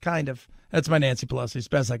 That's my Nancy Pelosi. It's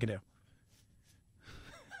the best I could do.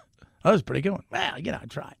 That was a pretty good one. Well, I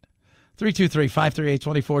tried.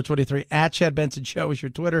 323-538-2423 at Chad Benson Show is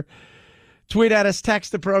your Twitter. Tweet at us,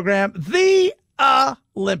 text the program. The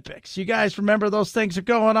Olympics. You guys remember those things are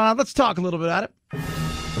going on? Let's talk a little bit about it.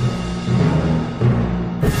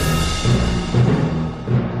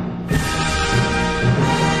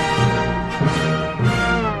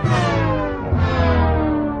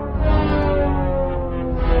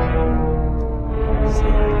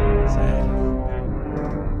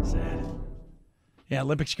 Yeah,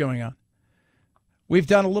 Olympics going on. We've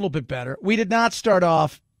done a little bit better. We did not start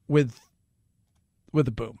off with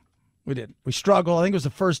a boom. We didn't. We struggled. I think it was the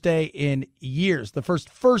first day in years, the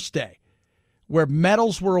first day where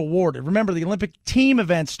medals were awarded. Remember, the Olympic team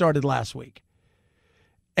events started last week.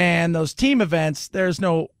 And those team events, there's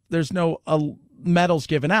no medals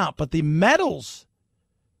given out. But the medals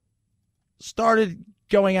started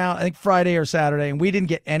going out, I think, Friday or Saturday, and we didn't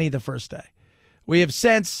get any the first day. We have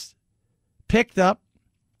since picked up.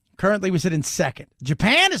 Currently, we sit in second.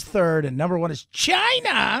 Japan is third, and number one is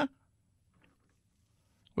China.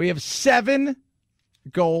 We have 7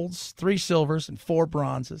 golds, 3 silvers, and 4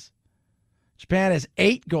 bronzes. Japan has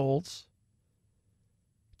 8 golds,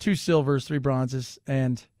 2 silvers, 3 bronzes,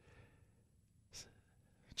 and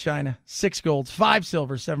China, 6 golds, 5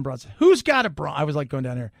 silvers, 7 bronzes. Who's got a bronze? I was like going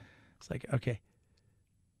down here. It's like, okay.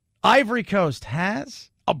 Ivory Coast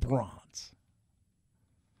has a bronze.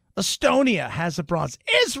 Estonia has a bronze.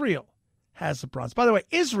 Israel has a bronze. By the way,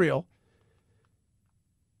 Israel,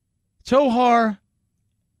 Tohar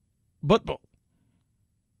Butbul.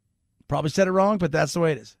 Probably said it wrong, but that's the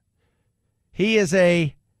way it is. He is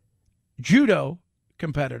a judo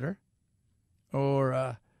competitor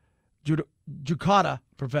or jukata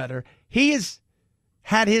competitor. He has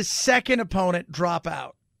had his second opponent drop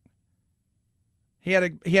out. He had a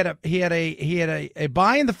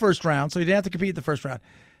bye in the first round, so he didn't have to compete in the first round.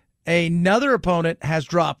 Another opponent has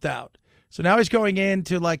dropped out. So now he's going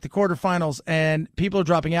into like the quarterfinals, and people are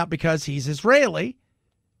dropping out because he's Israeli,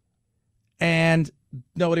 and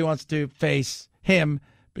nobody wants to face him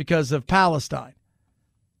because of Palestine.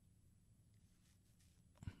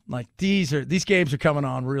 Like these games are coming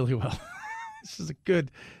on really well. This is a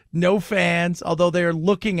good, no fans, although they are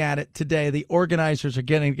looking at it today. The organizers are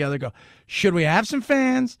getting together and go, should we have some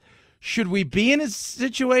fans? Should we be in a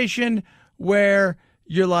situation where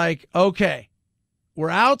you're like, okay, we're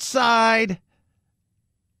outside.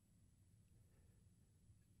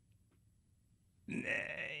 We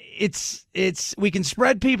can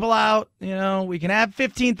spread people out. We can have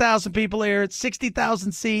 15,000 people here. It's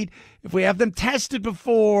 60,000 seat. If we have them tested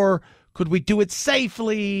before, could we do it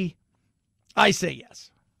safely? I say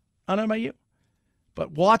yes. I don't know about you,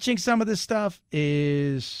 but watching some of this stuff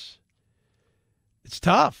it's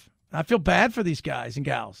tough. I feel bad for these guys and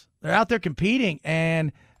gals. They're out there competing,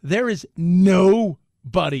 and there is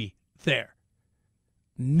nobody there.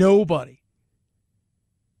 Nobody.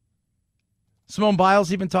 Simone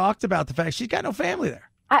Biles even talked about the fact she's got no family there.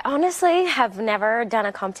 I honestly have never done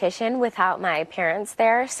a competition without my parents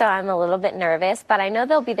there, so I'm a little bit nervous, but I know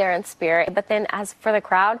they'll be there in spirit. But then as for the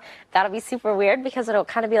crowd, that'll be super weird because it'll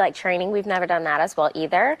kind of be like training. We've never done that as well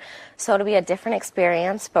either. So it'll be a different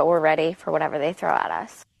experience, but we're ready for whatever they throw at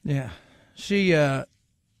us. Yeah. She, in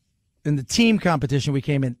the team competition, we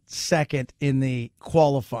came in second in the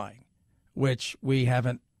qualifying, which we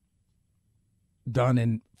haven't done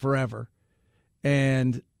in forever.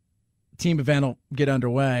 And team event will get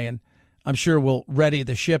underway, and I'm sure we'll ready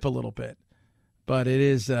the ship a little bit. But it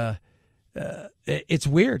is, it's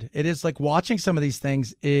weird. It is like watching some of these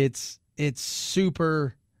things. It's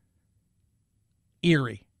super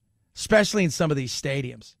eerie, especially in some of these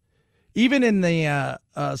stadiums. Even in the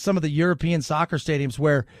some of the European soccer stadiums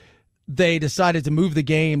where they decided to move the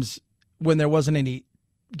games when there wasn't any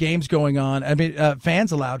games going on, I mean,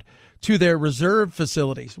 fans allowed, to their reserve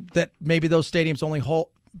facilities that maybe those stadiums only hold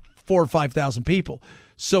 4,000 or 5,000 people.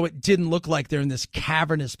 So it didn't look like they're in this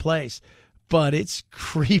cavernous place, but it's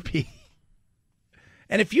creepy.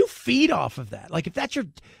 And if you feed off of that, like if that's your,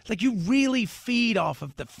 like you really feed off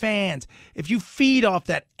of the fans, if you feed off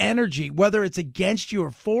that energy, whether it's against you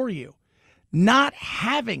or for you, not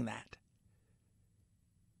having that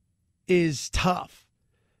is tough.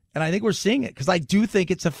 And I think we're seeing it because I do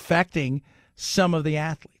think it's affecting some of the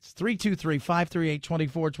athletes.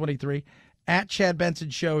 323-538-2423 at Chad Benson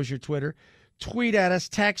Show is your Twitter. Tweet at us,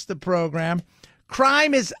 text the program.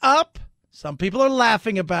 Crime is up. Some people are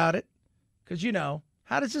laughing about it because, you know,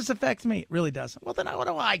 how does this affect me? It really doesn't. Well, then what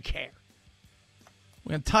do I care?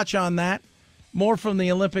 We're going to touch on that. More from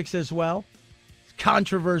the Olympics as well.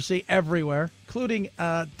 Controversy everywhere, including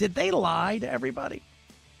did they lie to everybody?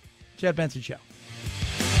 Chad Benson Show.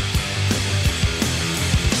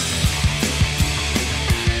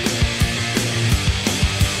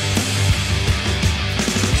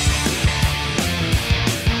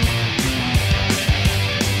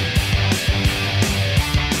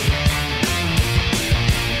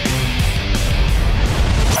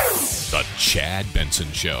 The Chad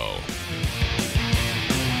Benson Show.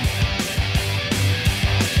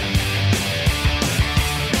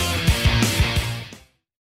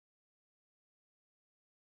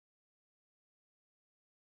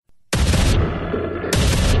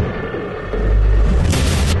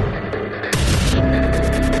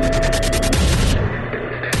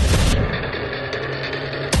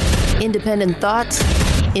 Independent thoughts,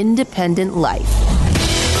 independent life.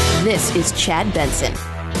 This is Chad Benson.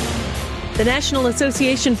 The National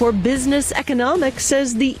Association for Business Economics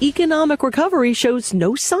says the economic recovery shows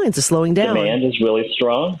no signs of slowing down. Demand is really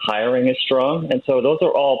strong. Hiring is strong. And so those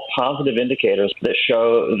are all positive indicators that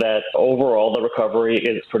show that overall the recovery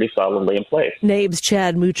is pretty solidly in place. NABE's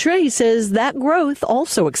Chad Moutre says that growth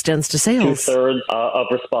also extends to sales. 2/3 of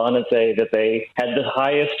respondents say that they had the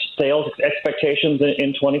highest sales expectations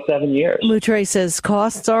in 27 years. Moutre says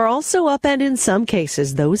costs are also up, and in some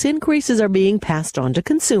cases, those increases are being passed on to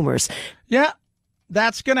consumers. Yeah,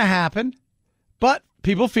 that's going to happen, but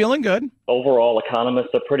people feeling good. Overall,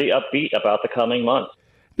 economists are pretty upbeat about the coming months.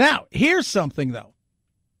 Now, here's something, though,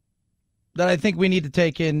 that I think we need to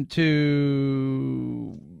take in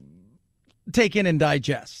and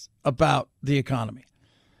digest about the economy.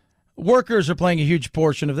 Workers are playing a huge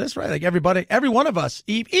portion of this, right? Like everybody, every one of us,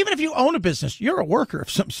 even if you own a business, you're a worker of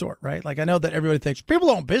some sort, right? Like I know that everybody thinks people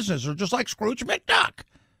own business are just like Scrooge McDuck.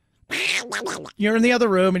 You're in the other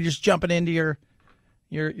room and you're just jumping into your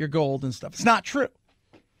gold and stuff. It's not true.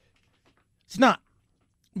 It's not.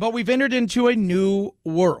 But we've entered into a new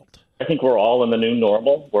world. I think we're all in the new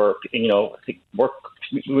normal. We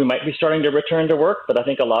might be starting to return to work, but I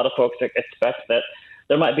think a lot of folks expect that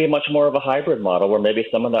there might be much more of a hybrid model where maybe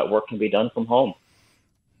some of that work can be done from home.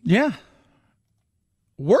 Yeah.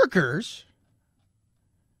 Workers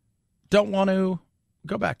don't want to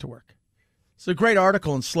go back to work. It's a great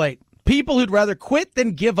article in Slate. People who'd rather quit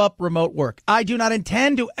than give up remote work. I do not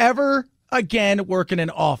intend to ever again work in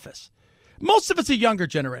an office. Most of it's a younger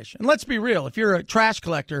generation. And let's be real. If you're a trash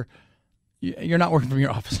collector, you're not working from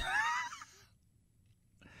your office.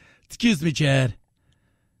 Excuse me, Chad.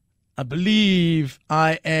 I believe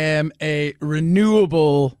I am a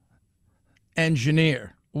renewable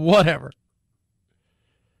engineer. Whatever.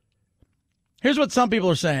 Here's what some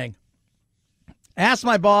people are saying. Asked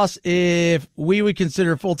my boss if we would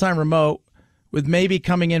consider full-time remote with maybe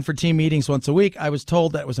coming in for team meetings once a week. I was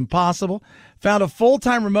told that was impossible. Found a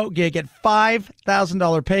full-time remote gig at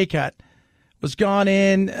 $5,000 pay cut. Was gone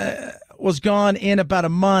in about a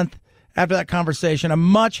month after that conversation. I'm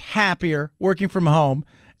much happier working from home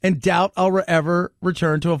and doubt I'll ever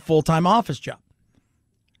return to a full-time office job.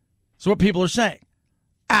 So what people are saying.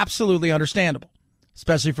 Absolutely understandable,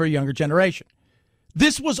 especially for a younger generation.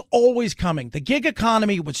 This was always coming. The gig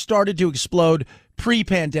economy was started to explode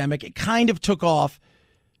pre-pandemic. It kind of took off,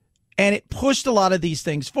 and it pushed a lot of these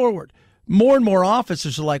things forward. More and more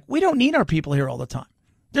offices are like, we don't need our people here all the time.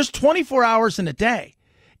 There's 24 hours in a day.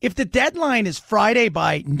 If the deadline is Friday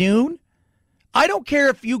by noon, I don't care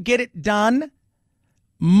if you get it done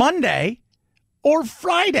Monday or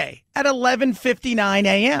Friday at 11:59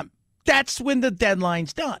 a.m. That's when the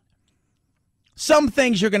deadline's done. Some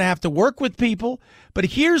things you're going to have to work with people, but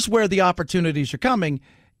here's where the opportunities are coming,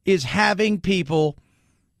 is having people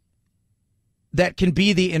that can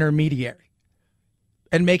be the intermediary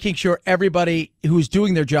and making sure everybody who's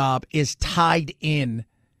doing their job is tied in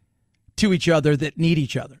to each other that need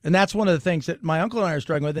each other. And that's one of the things that my uncle and I are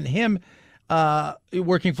struggling with, and him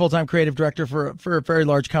working full-time creative director for a very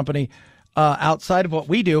large company outside of what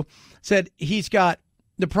we do, said he's got,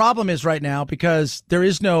 the problem is right now because there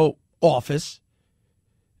is no office,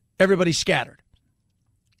 everybody's scattered.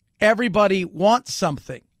 Everybody wants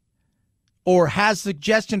something or has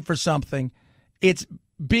suggestion for something. It's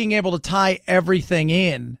being able to tie everything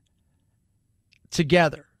in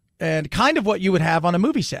together, and kind of what you would have on a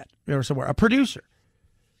movie set or somewhere, a producer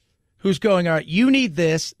who's going, all right, you need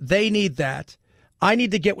this, they need that. I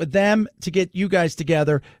need to get with them to get you guys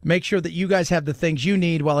together, make sure that you guys have the things you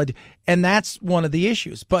need while I do. And that's one of the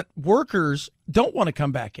issues. But workers don't want to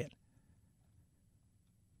come back in.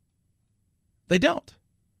 They don't.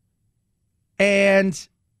 And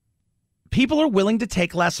people are willing to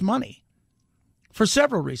take less money for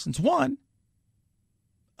several reasons. One,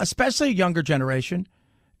 especially a younger generation,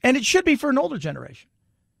 and it should be for an older generation.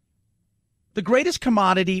 The greatest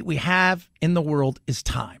commodity we have in the world is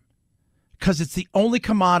time, because it's the only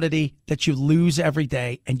commodity that you lose every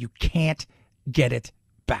day and you can't get it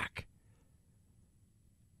back.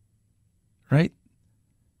 Right?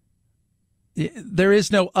 There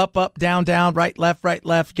is no up, up, down, down, right,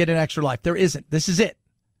 left, get an extra life. There isn't. This is it.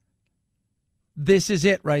 This is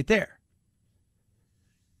it right there.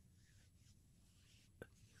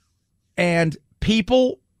 And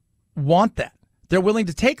people want that. They're willing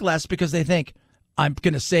to take less because they think, I'm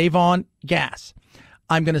going to save on gas.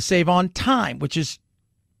 I'm going to save on time, which is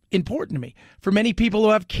important to me. For many people who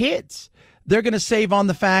have kids, they're going to save on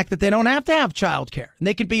the fact that they don't have to have childcare and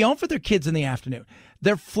they can be home for their kids in the afternoon.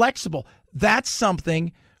 They're flexible. That's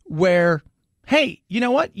something where, hey, you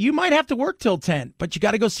know what? You might have to work till 10, but you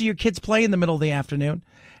got to go see your kids play in the middle of the afternoon,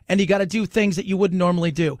 and you got to do things that you wouldn't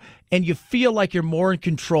normally do. And you feel like you're more in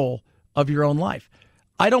control of your own life.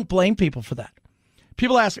 I don't blame people for that.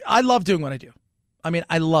 People ask me, I love doing what I do. I mean,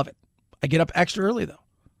 I love it. I get up extra early, though.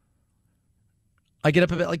 I get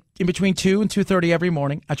up a bit like in between 2 and 2:30 every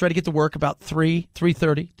morning. I try to get to work about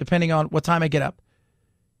 3:30, depending on what time I get up.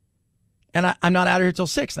 And I'm not out of here till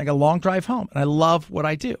 6. And I got a long drive home. And I love what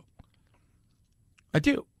I do. I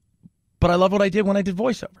do. But I love what I did when I did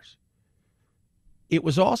voiceovers. It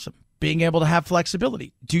was awesome being able to have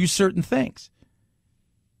flexibility, do certain things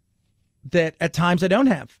that at times I don't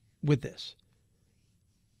have with this.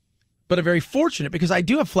 But I'm very fortunate because I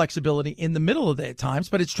do have flexibility in the middle of the day at times,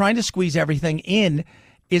 but it's trying to squeeze everything in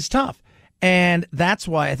is tough. And that's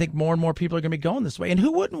why I think more and more people are going to be going this way. And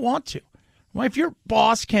who wouldn't want to? Well, if your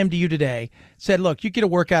boss came to you today, said, look, you get to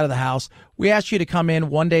work out of the house. We asked you to come in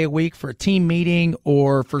one day a week for a team meeting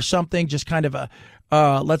or for something, just kind of a,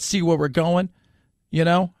 let's see where we're going. You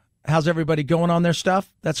know, how's everybody going on their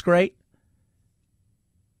stuff? That's great.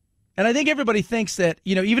 And I think everybody thinks that,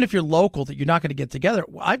 you know, even if you're local, that you're not going to get together.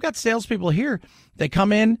 Well, I've got salespeople here. They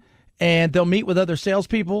come in and they'll meet with other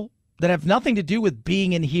salespeople that have nothing to do with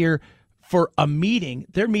being in here for a meeting.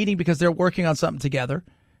 They're meeting because they're working on something together.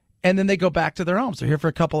 And then they go back to their homes. They're here for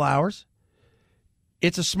a couple hours.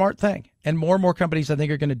 It's a smart thing. And more companies, I think,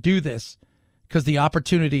 are going to do this because the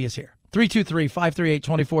opportunity is here.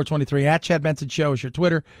 323-538-2423. At Chad Benson Show is your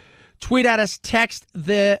Twitter. Tweet at us. Text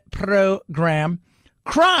the program.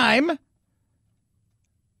 Crime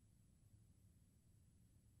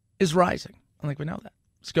is rising. I think we know that.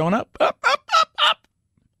 It's going up, up, up, up, up.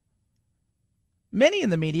 Many in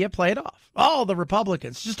the media play it off. Oh, the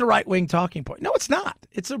Republicans, just a right-wing talking point. No, it's not.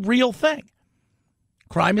 It's a real thing.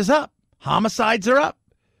 Crime is up. Homicides are up.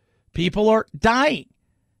 People are dying.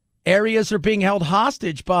 Areas are being held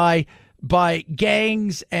hostage by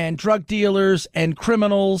gangs and drug dealers and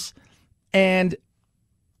criminals. And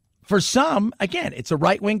for some, again, it's a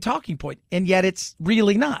right-wing talking point, and yet it's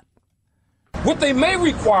really not. What they may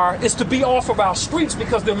require is to be off of our streets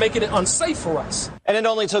because they're making it unsafe for us. And it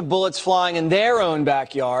only took bullets flying in their own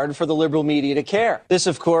backyard for the liberal media to care. This,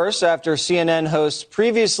 of course, after CNN hosts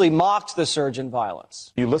previously mocked the surge in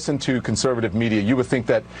violence. You listen to conservative media, you would think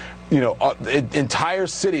that, entire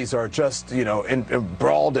cities are just,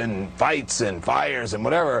 embroiled in fights and fires and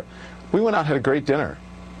whatever. We went out and had a great dinner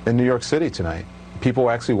in New York City tonight.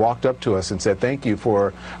 People actually walked up to us and said, thank you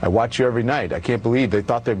I watch you every night. I can't believe they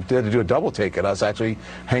thought they had to do a double take at us actually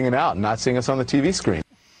hanging out and not seeing us on the TV screen.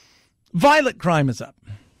 Violent crime is up.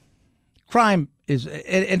 Crime is,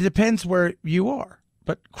 it depends where you are.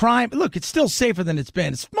 But crime, look, it's still safer than it's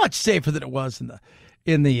been. It's much safer than it was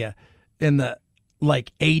in the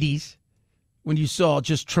like 80s when you saw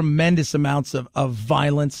just tremendous amounts of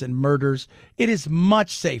violence and murders. It is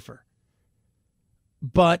much safer.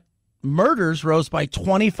 But murders rose by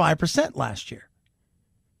 25% last year.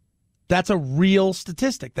 That's a real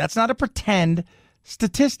statistic. That's not a pretend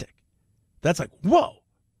statistic. That's like, whoa.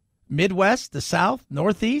 Midwest, the South,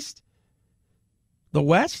 Northeast, the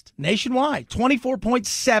West, nationwide,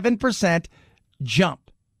 24.7%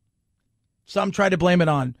 jump. Some try to blame it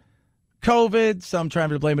on COVID. Some try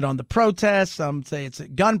to blame it on the protests. Some say it's a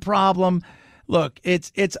gun problem. Look,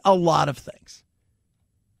 it's a lot of things.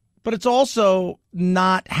 But it's also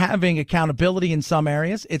not having accountability in some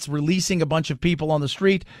areas. It's releasing a bunch of people on the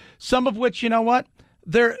street, some of which, you know what,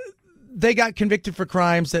 they got convicted for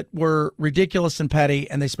crimes that were ridiculous and petty,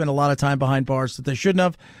 and they spent a lot of time behind bars that they shouldn't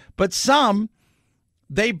have. But some,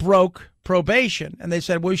 they broke probation, and they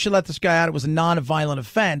said, well, we should let this guy out. It was a non-violent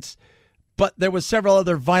offense. But there was several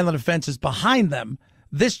other violent offenses behind them.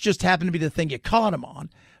 This just happened to be the thing you caught him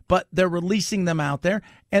on. But they're releasing them out there,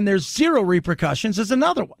 and there's zero repercussions is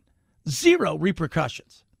another one. Zero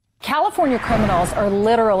repercussions. California criminals are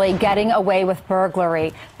literally getting away with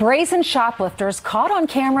burglary. Brazen shoplifters caught on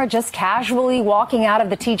camera just casually walking out of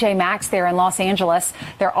the TJ Maxx there in Los Angeles,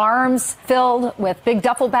 their arms filled with big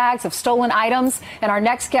duffel bags of stolen items. And our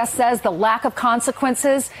next guest says the lack of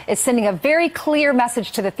consequences is sending a very clear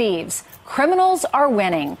message to the thieves. Criminals are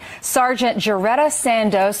winning. Sergeant Jaretta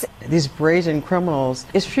Sandos. These brazen criminals,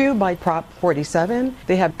 is fueled by Prop 47.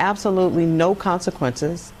 They have absolutely no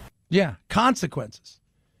consequences. Yeah, consequences.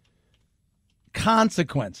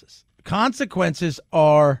 Consequences. Consequences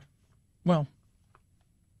are, well,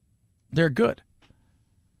 they're good,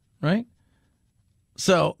 right?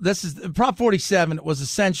 So this is Prop 47 was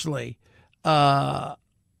essentially a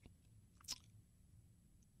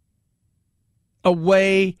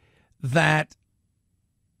way that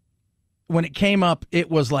when it came up, it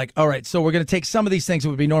was like, all right, so we're going to take some of these things that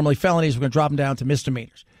would be normally felonies, we're going to drop them down to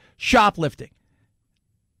misdemeanors. Shoplifting,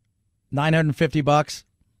 $950.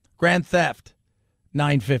 Grand theft,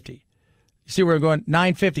 $950. You see where we're going?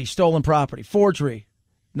 $950. Stolen property. Forgery,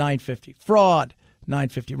 $950. Fraud,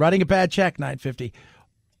 $950. Writing a bad check, $950.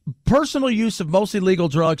 Personal use of mostly legal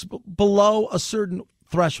drugs below a certain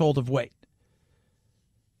threshold of weight.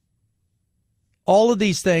 All of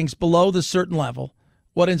these things below the certain level,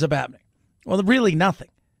 what ends up happening? Well, really nothing.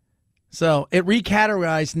 So it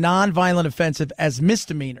recategorized nonviolent offensive as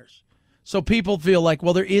misdemeanors. So people feel like,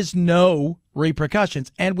 well, there is no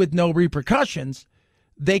repercussions. And with no repercussions,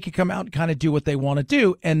 they can come out and kind of do what they want to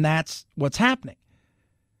do. And that's what's happening.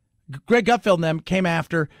 Greg Gutfeld and them came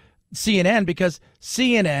after CNN because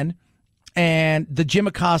CNN and the Jim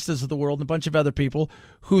Acostas of the world and a bunch of other people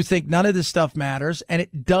who think none of this stuff matters, and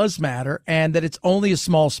it does matter, and that it's only a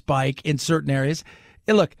small spike in certain areas.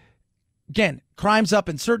 And look, again, crime's up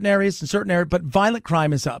in certain areas, but violent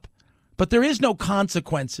crime is up. But there is no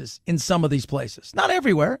consequences in some of these places. Not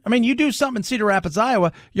everywhere. I mean, you do something in Cedar Rapids,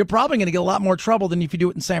 Iowa, you're probably going to get a lot more trouble than if you do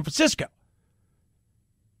it in San Francisco.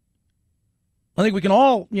 I think we can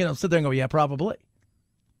all, sit there and go, yeah, probably.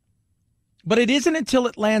 But it isn't until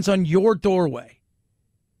it lands on your doorway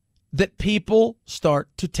that people start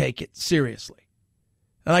to take it seriously.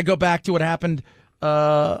 And I go back to what happened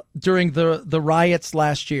during the riots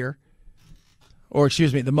last year, or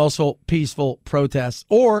the most peaceful protests,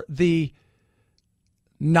 or the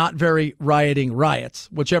not very rioting riots,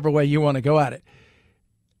 whichever way you want to go at it.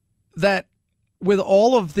 That with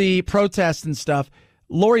all of the protests and stuff,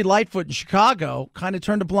 Lori Lightfoot in Chicago kind of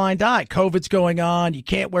turned a blind eye. COVID's going on. You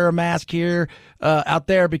can't wear a mask here out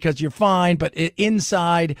there because you're fine. But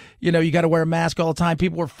inside, you got to wear a mask all the time.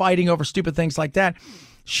 People were fighting over stupid things like that.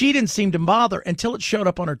 She didn't seem to bother until it showed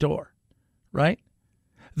up on her door, right?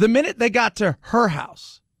 The minute they got to her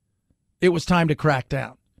house, it was time to crack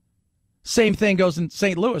down. Same thing goes in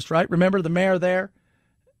St. Louis, right? Remember the mayor there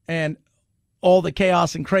and all the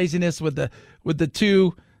chaos and craziness with the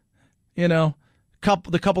two,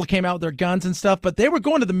 the couple came out with their guns and stuff, but they were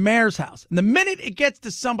going to the mayor's house. And the minute it gets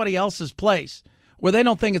to somebody else's place where they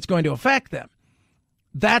don't think it's going to affect them,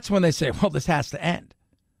 that's when they say, well, this has to end.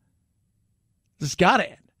 This got to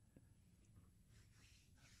end.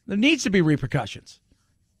 There needs to be repercussions.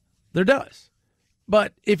 There does.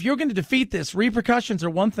 But if you're going to defeat this, repercussions are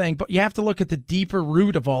one thing, but you have to look at the deeper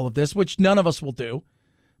root of all of this, which none of us will do,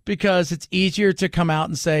 because it's easier to come out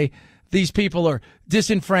and say, these people are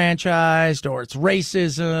disenfranchised, or it's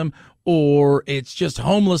racism, or it's just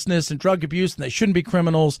homelessness and drug abuse, and they shouldn't be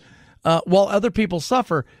criminals, while other people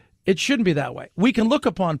suffer. It shouldn't be that way. We can look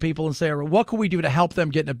upon people and say, what can we do to help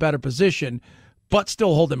them get in a better position, but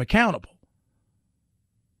still hold them accountable?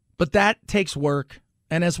 But that takes work.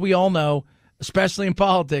 And as we all know, especially in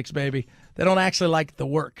politics, baby, they don't actually like the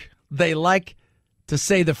work. They like to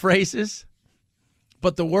say the phrases,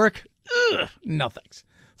 but the work, no thanks.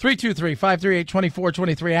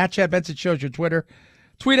 323-538-2423 at Chad Benson Show's your Twitter.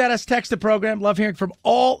 Tweet at us, text the program. Love hearing from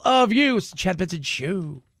all of you. It's the Chad Benson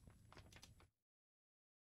Show.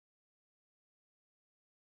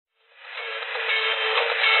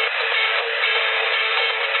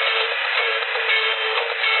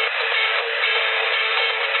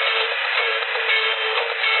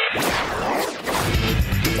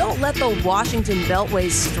 Don't let the Washington Beltway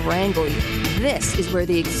strangle you. This is where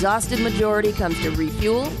the exhausted majority comes to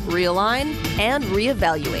refuel, realign, and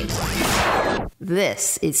reevaluate.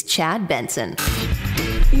 This is Chad Benson.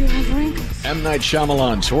 You have wrinkles. M. Night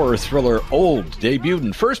Shyamalan's horror thriller Old debuted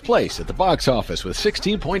in first place at the box office with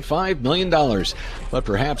 $16.5 million. But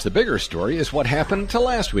perhaps the bigger story is what happened to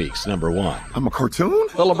last week's number one. I'm a cartoon?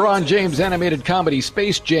 The LeBron James animated comedy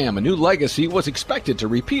Space Jam: A New Legacy was expected to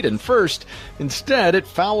repeat in first. Instead, it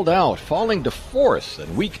fouled out, falling to fourth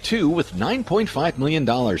in week 2 with $9.5 million,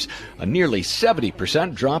 a nearly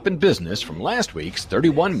 70% drop in business from last week's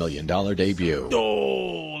 $31 million debut.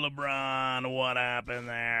 Oh, LeBron, what happened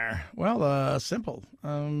there? Well, simple.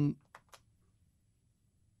 Word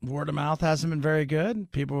of mouth hasn't been very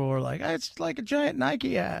good. People were like, it's like a giant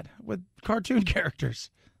Nike ad with cartoon characters.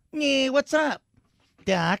 Yeah, what's up,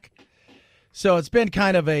 Doc? So it's been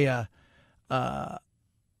kind of a not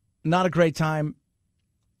a great time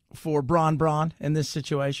for Bron in this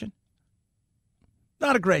situation.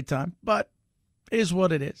 Not a great time, but it is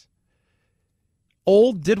what it is.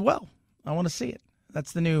 Old did well. I want to see it.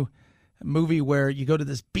 That's the new movie where you go to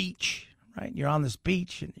this beach, right? You're on this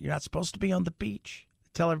beach, and you're not supposed to be on the beach.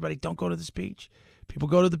 Tell everybody, don't go to this beach. People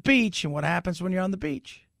go to the beach, and what happens when you're on the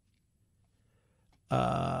beach?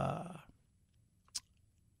 For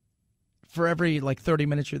every, 30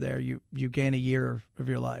 minutes you're there, you gain a year of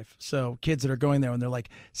your life. So kids that are going there when they're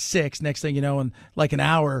 6, next thing you know, in an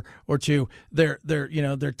hour or two, they're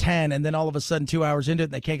 10, and then all of a sudden 2 hours into it,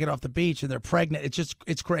 and they can't get off the beach, and they're pregnant.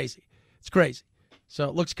 It's crazy. It's crazy. So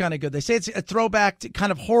it looks kind of good. They say it's a throwback to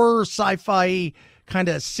kind of horror, sci-fi, kind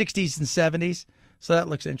of 60s and 70s. So that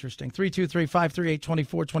looks interesting.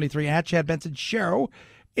 323-538-2423 at Chad Benson Show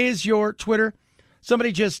is your Twitter.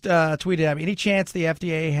 Somebody just tweeted at me, any chance the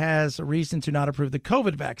FDA has a reason to not approve the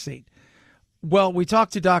COVID vaccine? Well, we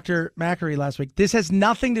talked to Dr. Macri last week. This has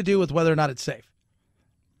nothing to do with whether or not it's safe.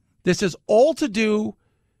 This is all to do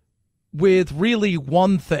with really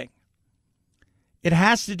one thing. It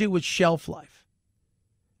has to do with shelf life.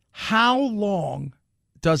 How long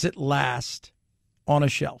does it last on a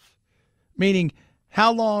shelf? Meaning,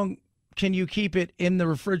 how long can you keep it in the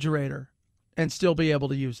refrigerator and still be able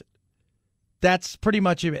to use it? That's pretty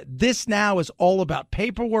much it. This now is all about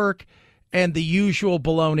paperwork and the usual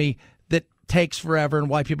baloney that takes forever and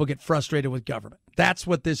why people get frustrated with government. That's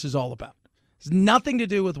what this is all about. It's nothing to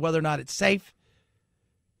do with whether or not it's safe.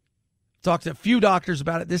 Talked to a few doctors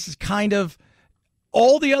about it. This is kind of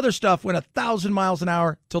all the other stuff went 1,000 miles an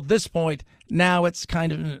hour till this point. Now it's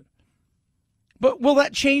kind of... But will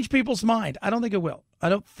that change people's mind? I don't think it will. I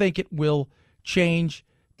don't think it will change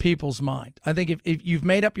people's mind. I think if you've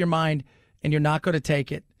made up your mind and you're not going to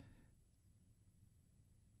take it,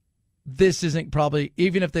 this isn't probably,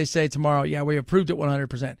 even if they say tomorrow, yeah, we approved it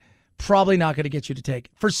 100%, probably not going to get you to take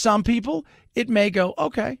it. For some people, it may go,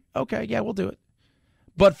 okay, yeah, we'll do it.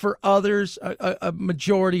 But for others, a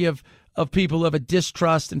majority of people who have a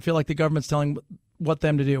distrust and feel like the government's telling what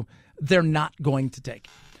them to do, they're not going to take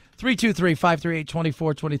it.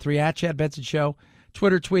 323-538-2423 at Chad Benson Show.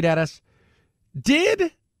 Twitter, tweet at us.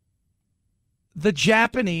 Did the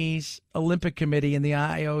Japanese Olympic Committee and the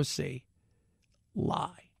IOC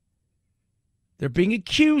lie? They're being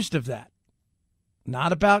accused of that.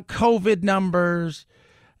 Not about COVID numbers,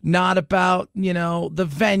 not about, the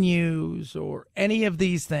venues or any of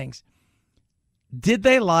these things. Did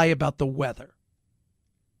they lie about the weather?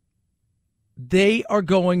 They are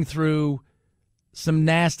going through some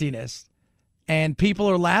nastiness, and people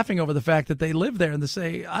are laughing over the fact that they live there, and they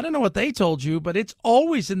say, I don't know what they told you, but it's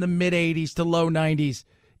always in the mid-80s to low 90s,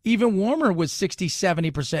 even warmer with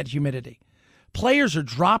 60-70% humidity. Players are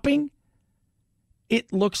dropping.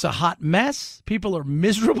 It looks a hot mess. People are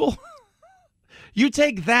miserable. You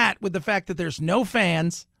take that with the fact that there's no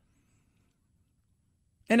fans,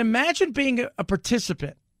 and imagine being a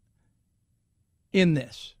participant in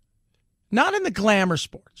this. Not in the glamour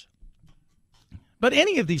sports, but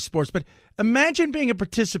any of these sports. But imagine being a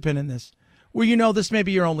participant in this where you know this may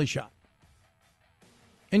be your only shot.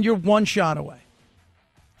 And you're one shot away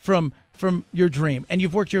from your dream. And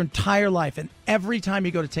you've worked your entire life. And every time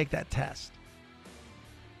you go to take that test,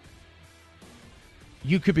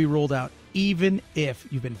 you could be ruled out even if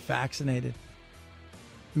you've been vaccinated,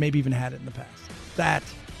 maybe even had it in the past. That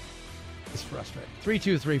is frustrating.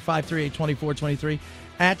 323-538-2423.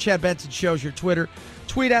 At Chad Benson Show's your Twitter.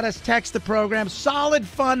 Tweet at us, text the program. Solid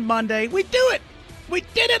Fun Monday. We do it. We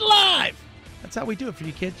did it live. That's how we do it for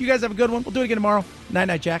you kids. You guys have a good one. We'll do it again tomorrow.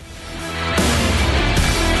 Night-night, Jack.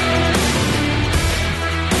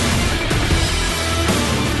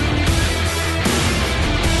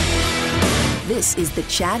 This is the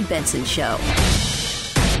Chad Benson Show.